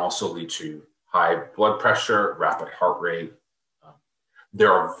 It can also lead to high blood pressure, rapid heart rate.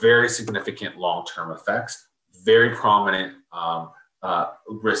 There are very significant long-term effects, very prominent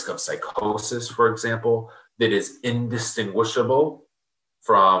risk of psychosis, for example, that is indistinguishable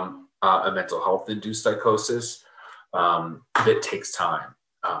from a mental health-induced psychosis that takes time.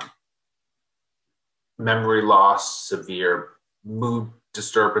 Memory loss, severe mood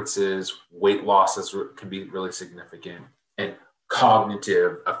disturbances, weight losses can be really significant, and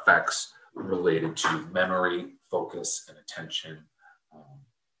cognitive effects related to memory, focus, and attention.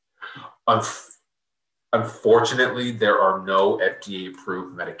 Unfortunately, there are no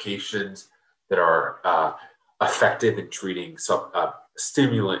FDA-approved medications that are effective in treating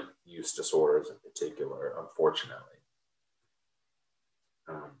stimulant use disorders in particular, unfortunately.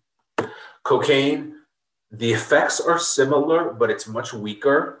 Cocaine, the effects are similar, but it's much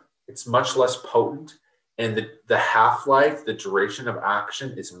weaker. It's much less potent. And the half-life, the duration of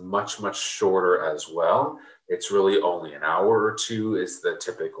action is much, much shorter as well. It's really only an hour or two is the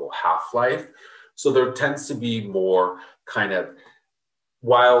typical half-life. So there tends to be more kind of,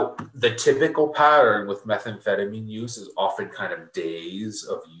 while the typical pattern with methamphetamine use is often kind of days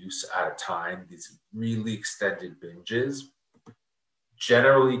of use at a time, these really extended binges,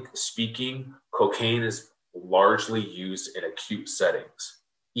 generally speaking, cocaine is largely used in acute settings,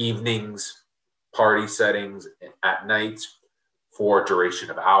 evenings, party settings, and at night for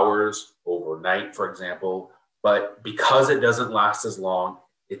duration of hours, overnight, for example. But because it doesn't last as long,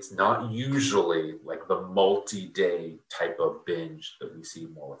 it's not usually like the multi-day type of binge that we see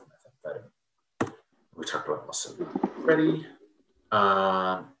more with methamphetamine. We talked about muscle already.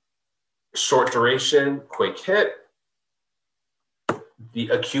 Short duration, quick hit. The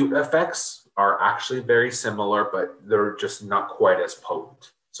acute effects are actually very similar, but they're just not quite as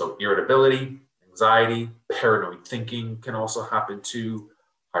potent. So irritability, anxiety, paranoid thinking can also happen too,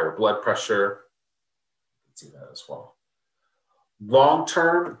 higher blood pressure. You can see that as well. Long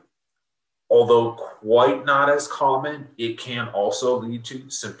term, although quite not as common, it can also lead to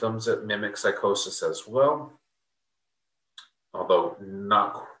symptoms that mimic psychosis as well, although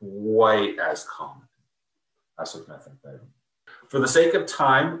not quite as common as with methamphetamine. For the sake of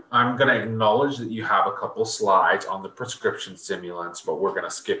time, I'm going to acknowledge that you have a couple slides on the prescription stimulants, but we're going to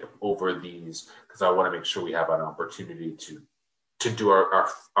skip over these because I want to make sure we have an opportunity to do our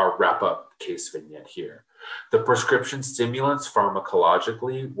wrap-up case vignette here. The prescription stimulants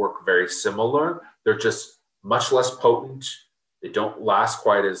pharmacologically work very similar. They're just much less potent. They don't last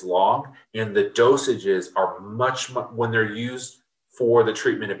quite as long. And the dosages are when they're used for the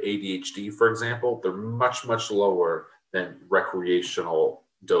treatment of ADHD, for example, they're much, much lower than recreational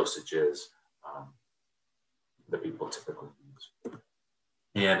dosages that people typically use.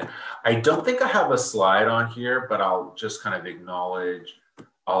 And I don't think I have a slide on here, but I'll just kind of acknowledge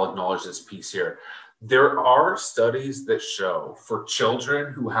this piece here. There are studies that show for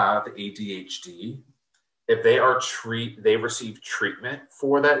children who have ADHD, if they receive treatment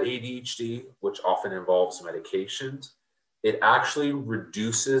for that ADHD, which often involves medications, it actually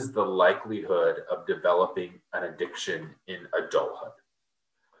reduces the likelihood of developing an addiction in adulthood.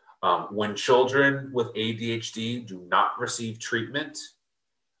 When children with ADHD do not receive treatment,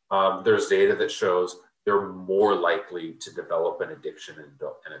 there's data that shows they're more likely to develop an addiction in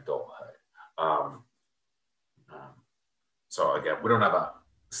adulthood. So again, we don't have a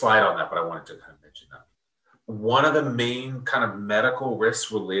slide on that, but I wanted to kind of mention that. One of the main kind of medical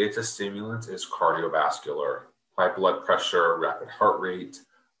risks related to stimulants is cardiovascular, high blood pressure, rapid heart rate.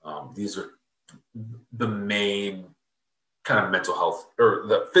 These are the main kind of mental health or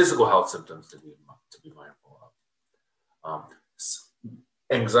the physical health symptoms to be mindful of.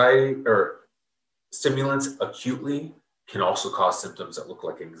 Anxiety or stimulants acutely can also cause symptoms that look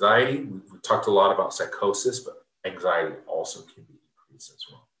like anxiety. We've talked a lot about psychosis, but anxiety also can be increased as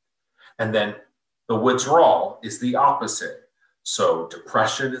well. And then the withdrawal is the opposite. So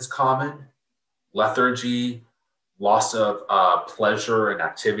depression is common, lethargy, loss of pleasure and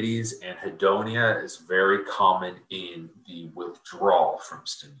activities, and hedonia is very common in the withdrawal from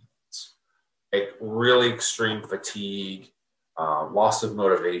stimulants. Like really extreme fatigue, loss of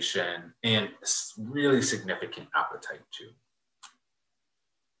motivation, and really significant appetite too.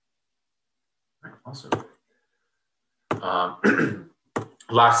 All right, awesome.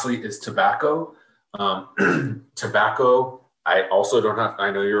 Lastly is tobacco. Tobacco, I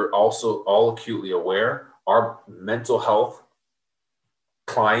know you're also all acutely aware, our mental health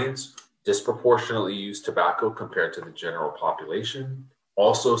clients disproportionately use tobacco compared to the general population.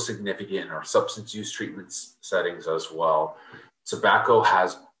 Also significant in our substance use treatment settings as well. Tobacco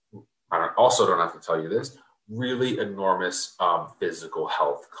has, I also don't have to tell you this, really enormous physical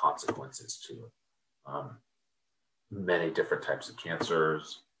health consequences too. Many different types of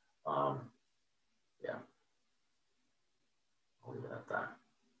cancers. Yeah, I'll leave it at that.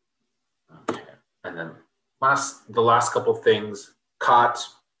 Okay, and then the last couple things, COT.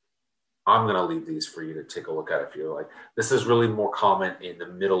 I'm going to leave these for you to take a look at if you like. This is really more common in the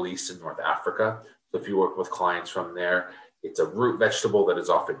Middle East and North Africa. So if you work with clients from there, it's a root vegetable that is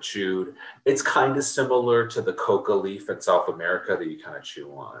often chewed. It's kind of similar to the coca leaf in South America that you kind of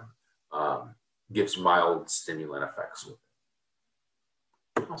chew on. Gives mild stimulant effects with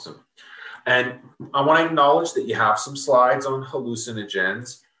it. Awesome. And I want to acknowledge that you have some slides on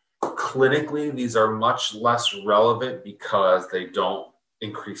hallucinogens. Clinically, these are much less relevant because they don't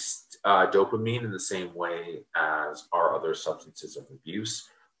increase dopamine in the same way as our other substances of abuse.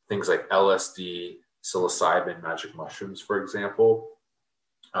 Things like LSD, psilocybin, magic mushrooms, for example.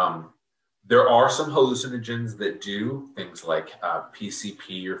 There are some hallucinogens that do things like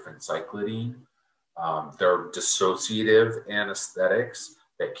PCP or phencyclidine. There are dissociative anesthetics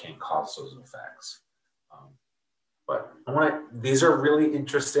that can cause those effects. But these are really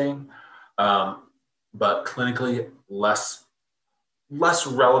interesting, but clinically less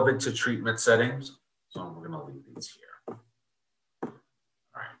relevant to treatment settings. So we're going to leave these here. All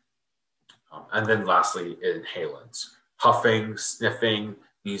right. And then lastly, inhalants. Huffing, sniffing,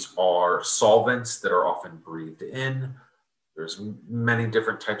 these are solvents that are often breathed in. There's many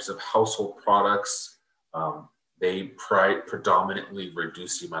different types of household products. They predominantly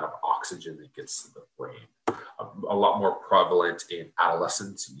reduce the amount of oxygen that gets to the brain. A lot more prevalent in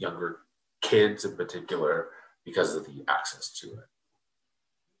adolescents, younger kids in particular, because of the access to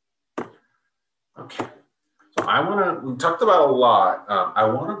it. Okay, so we talked about a lot. I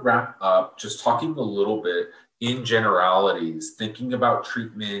want to wrap up just talking a little bit in generalities, thinking about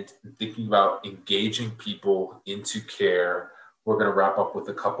treatment, thinking about engaging people into care. We're going to wrap up with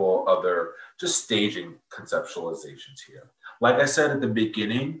a couple other just staging conceptualizations here. Like I said at the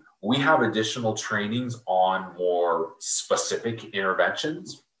beginning, we have additional trainings on more specific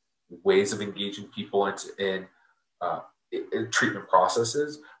interventions, ways of engaging people in treatment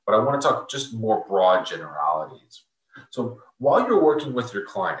processes, but I want to talk just more broad generalities. So while you're working with your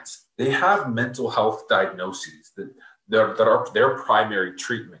clients, they have mental health diagnoses that are their primary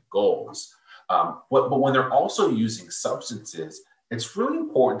treatment goals. But when they're also using substances, it's really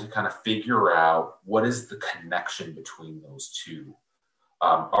important to kind of figure out what is the connection between those two.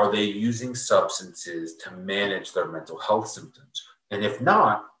 Are they using substances to manage their mental health symptoms? And if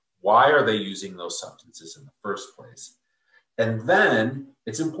not, why are they using those substances in the first place? And then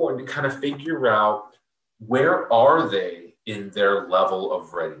it's important to kind of figure out where are they in their level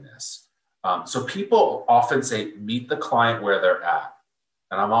of readiness. So people often say, meet the client where they're at.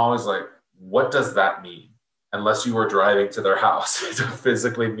 And I'm always like, what does that mean? Unless you were driving to their house to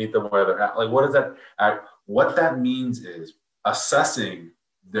physically meet them where they're at. Like, what does that, what that means is assessing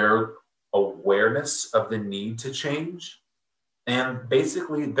their awareness of the need to change and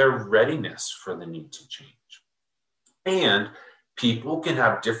basically their readiness for the need to change. And people can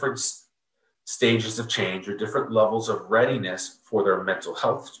have different stages of change or different levels of readiness for their mental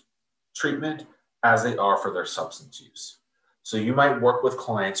health treatment as they are for their substance use. So you might work with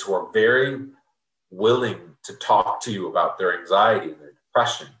clients who are very willing to talk to you about their anxiety and their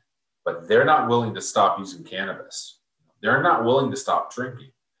depression, but they're not willing to stop using cannabis. They're not willing to stop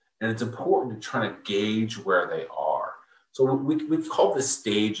drinking. And it's important to try to gauge where they are. So we call this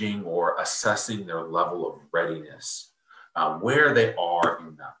staging or assessing their level of readiness, where they are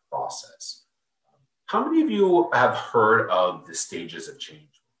in that process. How many of you have heard of the stages of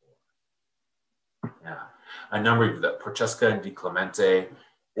change before? Yeah, a number of you, that Prochaska and DiClemente.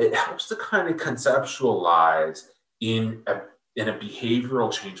 It helps to kind of conceptualize in a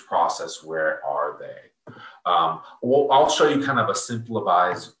behavioral change process, where are they? Well, I'll show you kind of a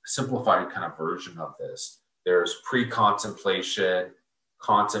simplified kind of version of this. There's pre-contemplation,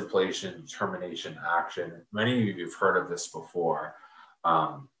 contemplation, determination, action. Many of you have heard of this before.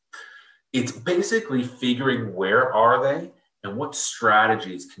 It's basically figuring where are they and what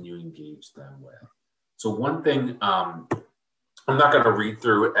strategies can you engage them with. So one thing, I'm not going to read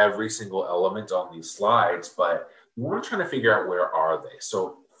through every single element on these slides, but we want to try to figure out where are they.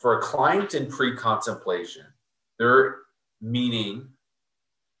 So for a client in pre-contemplation, they're meaning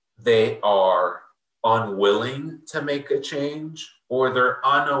they are unwilling to make a change, or they're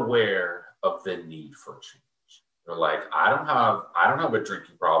unaware of the need for change. They're like, I don't have a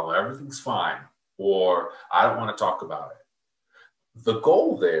drinking problem, everything's fine, or I don't want to talk about it. The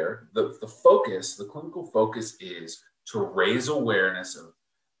goal there, the focus, the clinical focus is to raise awareness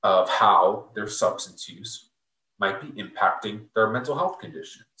of how their substance use might be impacting their mental health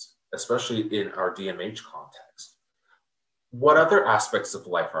conditions, especially in our DMH context. What other aspects of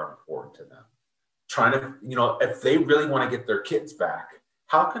life are important to them? Trying to, if they really want to get their kids back,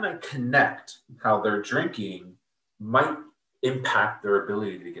 how can I connect how their drinking might impact their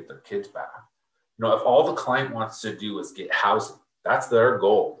ability to get their kids back? If all the client wants to do is get housing, that's their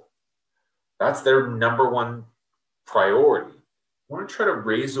goal. That's their number one priority. We want to try to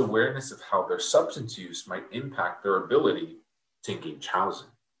raise awareness of how their substance use might impact their ability to engage housing.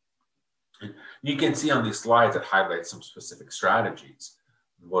 And you can see on these slides that highlight some specific strategies,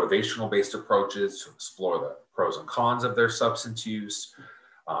 motivational-based approaches to explore the pros and cons of their substance use,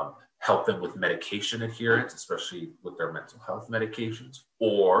 help them with medication adherence, especially with their mental health medications,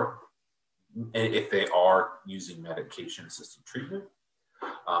 or if they are using medication-assisted treatment,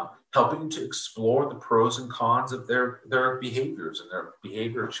 helping to explore the pros and cons of their behaviors and their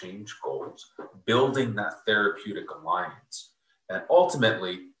behavior change goals, building that therapeutic alliance, and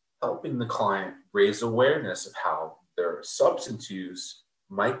ultimately helping the client raise awareness of how their substance use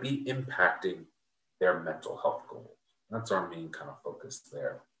might be impacting their mental health goals. That's our main kind of focus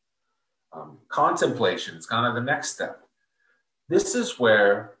there. Contemplation is kind of the next step. This is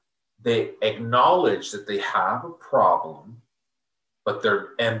where they acknowledge that they have a problem, but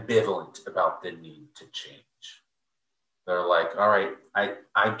they're ambivalent about the need to change. They're like, all right,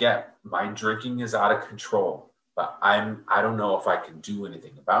 I get my drinking is out of control, but I don't know if I can do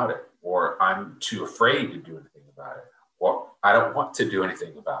anything about it, or I'm too afraid to do anything about it, or I don't want to do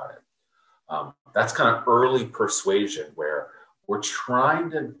anything about it. That's kind of early persuasion, where we're trying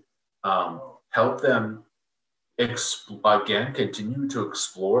to help them continue to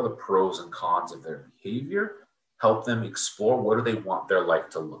explore the pros and cons of their behavior, help them explore what do they want their life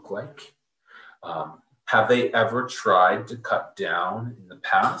to look like. Have they ever tried to cut down in the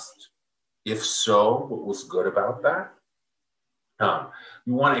past? If so, what was good about that?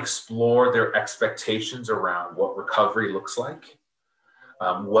 You want to explore their expectations around what recovery looks like.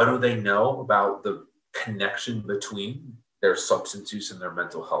 What do they know about the connection between their substance use and their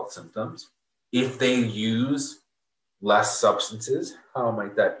mental health symptoms? If they use, less substances, how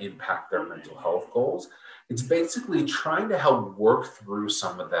might that impact their mental health goals? It's basically trying to help work through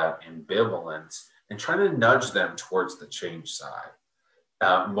some of that ambivalence and trying to nudge them towards the change side.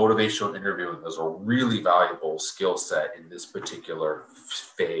 Motivational interviewing is a really valuable skill set in this particular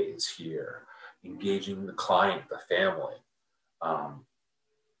phase here, engaging the client, the family. Um,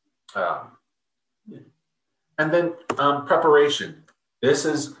 um, and then preparation. This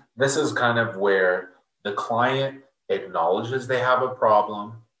is kind of where the client acknowledges they have a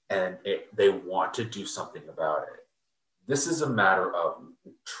problem and they want to do something about it. This is a matter of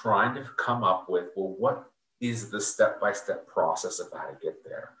trying to come up with, well, what is the step-by-step process of how to get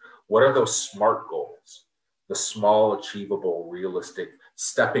there? What are those SMART goals? The small, achievable, realistic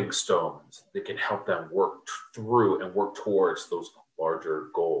stepping stones that can help them work through and work towards those larger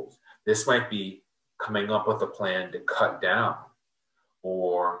goals. This might be coming up with a plan to cut down,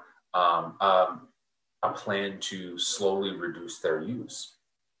 or a plan to slowly reduce their use.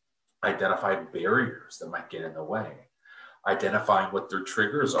 Identify barriers that might get in the way. Identifying what their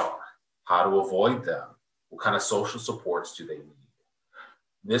triggers are, how to avoid them, what kind of social supports do they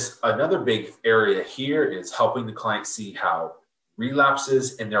need. Another big area here is helping the client see how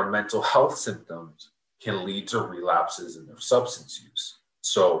relapses in their mental health symptoms can lead to relapses in their substance use.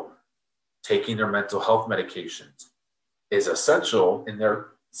 So taking their mental health medications is essential in their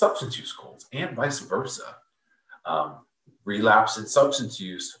substance use goals, and vice versa. Relapse in substance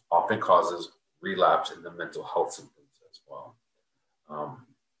use often causes relapse in the mental health symptoms as well.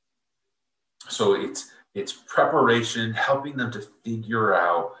 So it's preparation, helping them to figure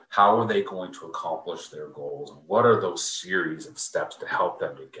out how are they going to accomplish their goals and what are those series of steps to help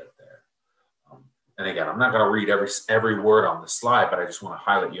them to get there. And again, I'm not going to read every word on the slide, but I just want to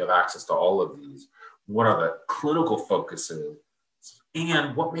highlight you have access to all of these. What are the clinical focuses,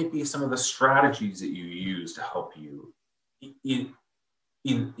 and what may be some of the strategies that you use to help you in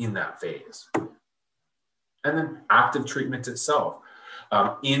that phase. And then active treatment itself.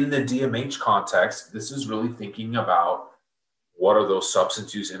 In the DMH context, this is really thinking about what are those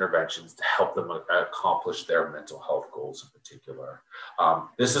substance use interventions to help them accomplish their mental health goals in particular.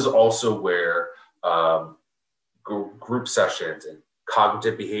 This is also where group sessions and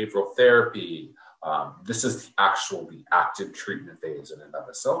cognitive behavioral therapy, this is the active treatment phase in and of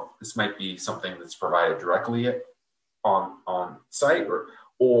itself. This might be something that's provided directly on site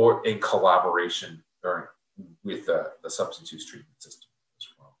or in collaboration with the substance use treatment system as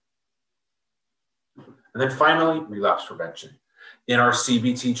well. And then finally, relapse prevention. In our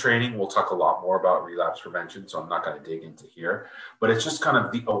CBT training, we'll talk a lot more about relapse prevention, so I'm not going to dig into here, but it's just kind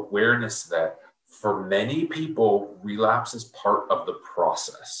of the awareness that for many people, relapse is part of the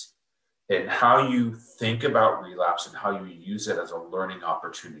process. And how you think about relapse and how you use it as a learning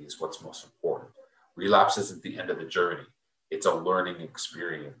opportunity is what's most important. Relapse isn't the end of the journey. It's a learning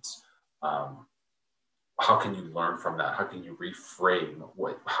experience. How can you learn from that? How can you reframe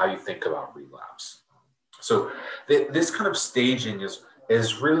how you think about relapse? So this kind of staging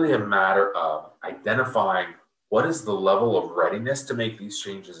is really a matter of identifying what is the level of readiness to make these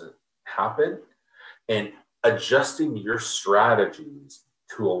changes happen and adjusting your strategies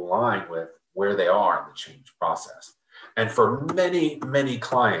to align with where they are in the change process. And for many, many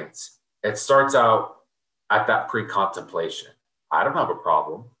clients, it starts out at that pre-contemplation. I don't have a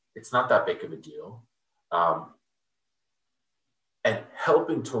problem. It's not that big of a deal. And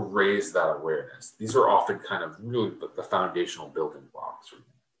helping to raise that awareness. These are often kind of really the foundational building blocks.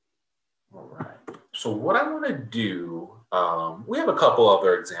 All right. So what I want to do, we have a couple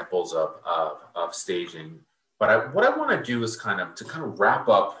other examples of staging, but what I want to do is kind of wrap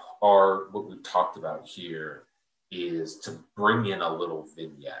up what we've talked about here is to bring in a little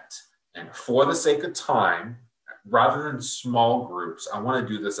vignette. And for the sake of time, rather than small groups, I want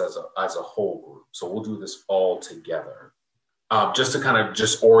to do this as a whole group. So we'll do this all together. Just to kind of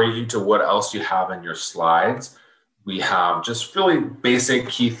just orient you to what else you have in your slides. We have just really basic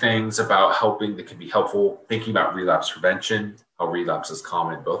key things about that can be helpful, thinking about relapse prevention, how relapse is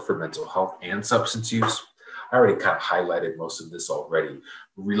common both for mental health and substance use. I already kind of highlighted most of this already.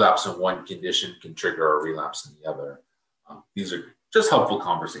 Relapse in one condition can trigger a relapse in the other. These are just helpful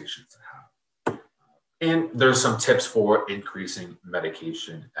conversations to have. And there's some tips for increasing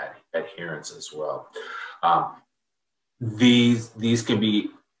medication adherence as well. These can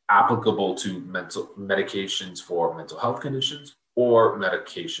be applicable to medications for mental health conditions or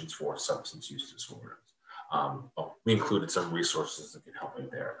medications for substance use disorders. We included some resources that can help you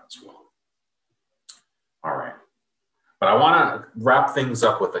there as well. All right, but I want to wrap things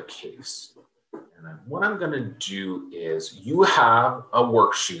up with a case. And then what I'm going to do is you have a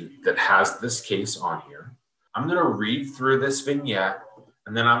worksheet that has this case on here. I'm going to read through this vignette,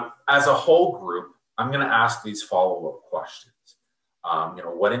 and then as a whole group, I'm going to ask these follow-up questions.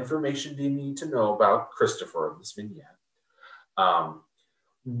 What information do you need to know about Christopher in this vignette?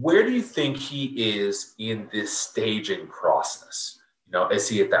 Where do you think he is in this staging process? Is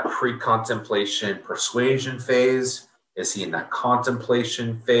he at that pre-contemplation persuasion phase? Is he in that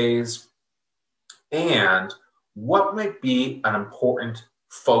contemplation phase? And what might be an important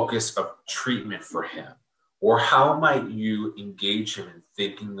focus of treatment for him? Or how might you engage him in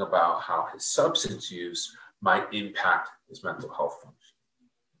thinking about how his substance use might impact his mental health function?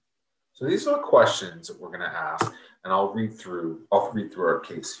 So these are the questions that we're going to ask, and I'll read through our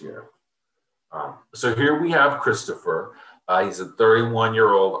case here. So here we have Christopher. He's a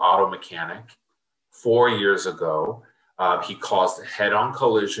 31-year-old auto mechanic. 4 years ago, he caused a head-on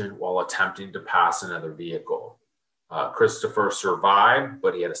collision while attempting to pass another vehicle. Christopher survived,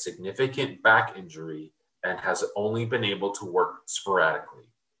 but he had a significant back injury and has only been able to work sporadically.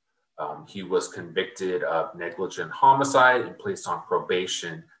 He was convicted of negligent homicide and placed on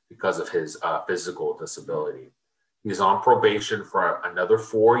probation because of his physical disability. He's on probation for another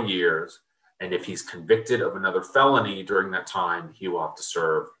 4 years, and if he's convicted of another felony during that time, he will have to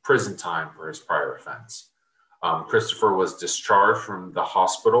serve prison time for his prior offense. Christopher was discharged from the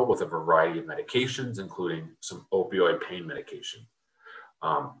hospital with a variety of medications, including some opioid pain medication.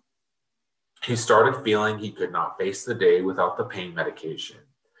 He started feeling he could not face the day without the pain medication,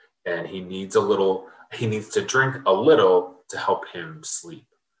 and he needs to drink a little to help him sleep.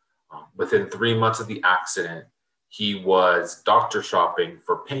 Within 3 months of the accident, he was doctor shopping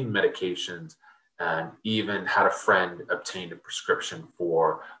for pain medications and even had a friend obtain a prescription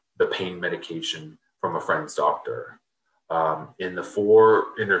for the pain medication from a friend's doctor. In the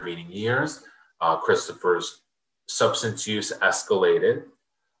 4 intervening years, Christopher's substance use escalated,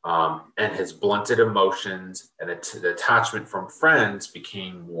 and his blunted emotions and the attachment from friends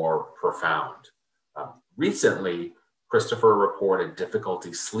became more profound. Recently, Christopher reported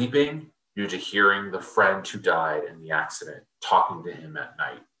difficulty sleeping due to hearing the friend who died in the accident talking to him at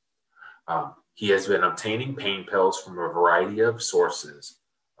night. He has been obtaining pain pills from a variety of sources.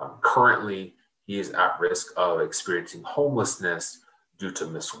 Currently, he is at risk of experiencing homelessness due to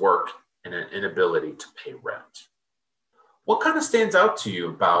missed work and an inability to pay rent. What kind of stands out to you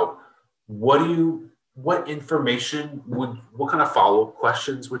about what kind of follow-up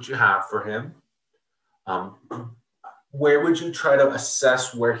questions would you have for him? Where would you try to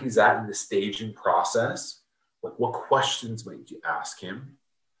assess where he's at in the staging process? What questions might you ask him?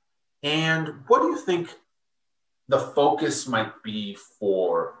 And what do you think the focus might be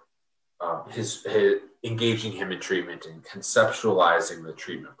for his engaging him in treatment and conceptualizing the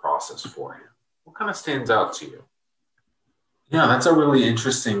treatment process for him? What kind of stands out to you? Yeah, that's a really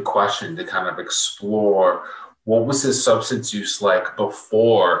interesting question to kind of explore. What was his substance use like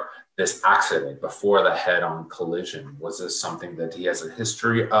before this accident, before the head-on collision? Was this something that he has a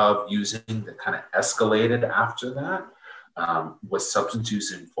history of using that kind of escalated after that? Was substance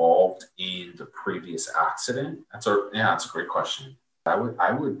use involved in the previous accident? That's a great question. I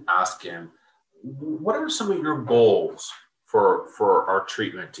would ask him, what are some of your goals for our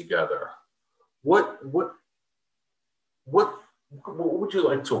treatment together? What would you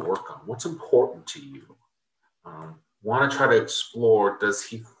like to work on? What's important to you? Want to try to explore, does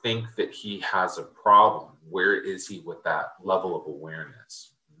he think that he has a problem? Where is he with that level of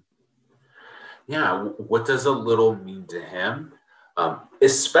awareness? Yeah, what does a little mean to him?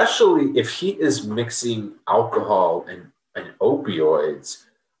 Especially if he is mixing alcohol and opioids,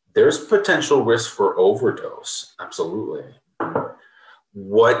 there's potential risk for overdose. Absolutely.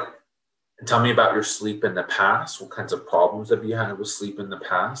 Tell me about your sleep in the past. What kinds of problems have you had with sleep in the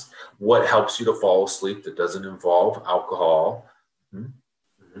past? What helps you to fall asleep that doesn't involve alcohol?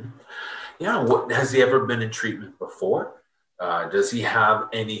 Mm-hmm. Yeah, has he ever been in treatment before? Does he have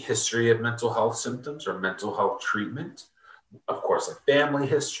any history of mental health symptoms or mental health treatment? Of course, a family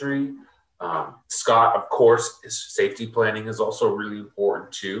history. Scott, of course, his safety planning is also really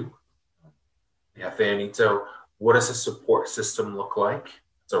important too. Yeah, Fanny, so what does his support system look like?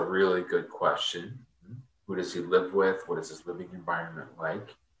 It's a really good question. Who does he live with? What is his living environment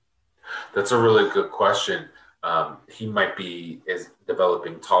like? That's a really good question. He might be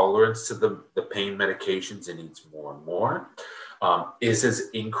developing tolerance to the pain medications and needs more and more. Is his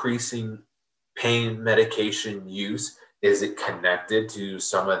increasing pain medication use, is it connected to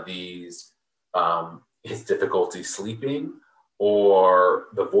some of these, his difficulty sleeping, or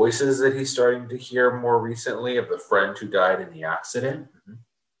the voices that he's starting to hear more recently of the friend who died in the accident? Mm-hmm.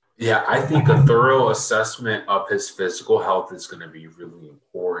 Yeah, I think a thorough assessment of his physical health is going to be really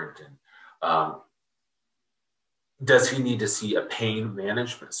important. And Does he need to see a pain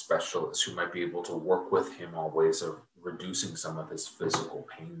management specialist who might be able to work with him on ways of reducing some of his physical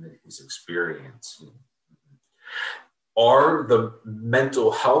pain that he's experiencing? Are the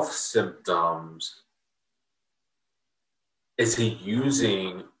mental health symptoms, is he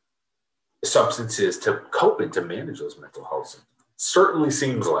using substances to cope and to manage those mental health symptoms? Certainly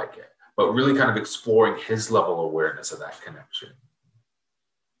seems like it, but really kind of exploring his level of awareness of that connection.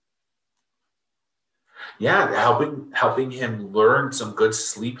 Yeah, helping him learn some good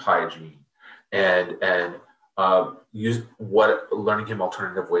sleep hygiene and learning him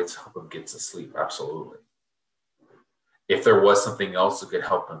alternative ways to help him get to sleep. Absolutely. If there was something else that could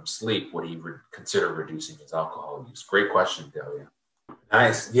help him sleep, would he consider reducing his alcohol use? Great question, Delia.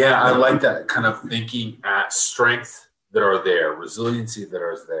 Nice. Yeah, I like that kind of thinking at strengths that are there, resiliency that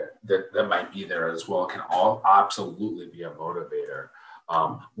are there, that might be there as well, can all absolutely be a motivator.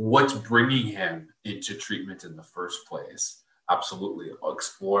 What's bringing him into treatment in the first place? Absolutely.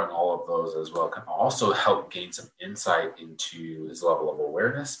 Exploring all of those as well can also help gain some insight into his level of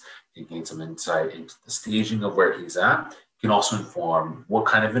awareness, can gain some insight into the staging of where he's at, can also inform what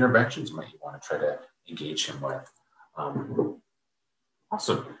kind of interventions might you want to try to engage him with.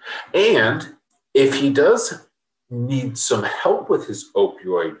 Awesome. And if he does need some help with his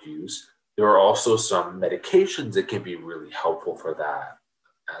opioid use, there are also some medications that can be really helpful for that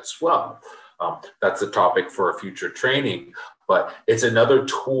as well. That's a topic for a future training, but it's another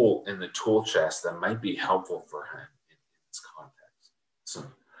tool in the tool chest that might be helpful for him in this context. So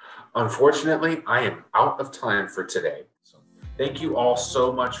unfortunately, I am out of time for today. So thank you all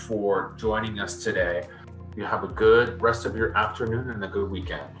so much for joining us today. You have a good rest of your afternoon and a good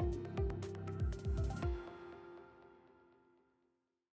weekend.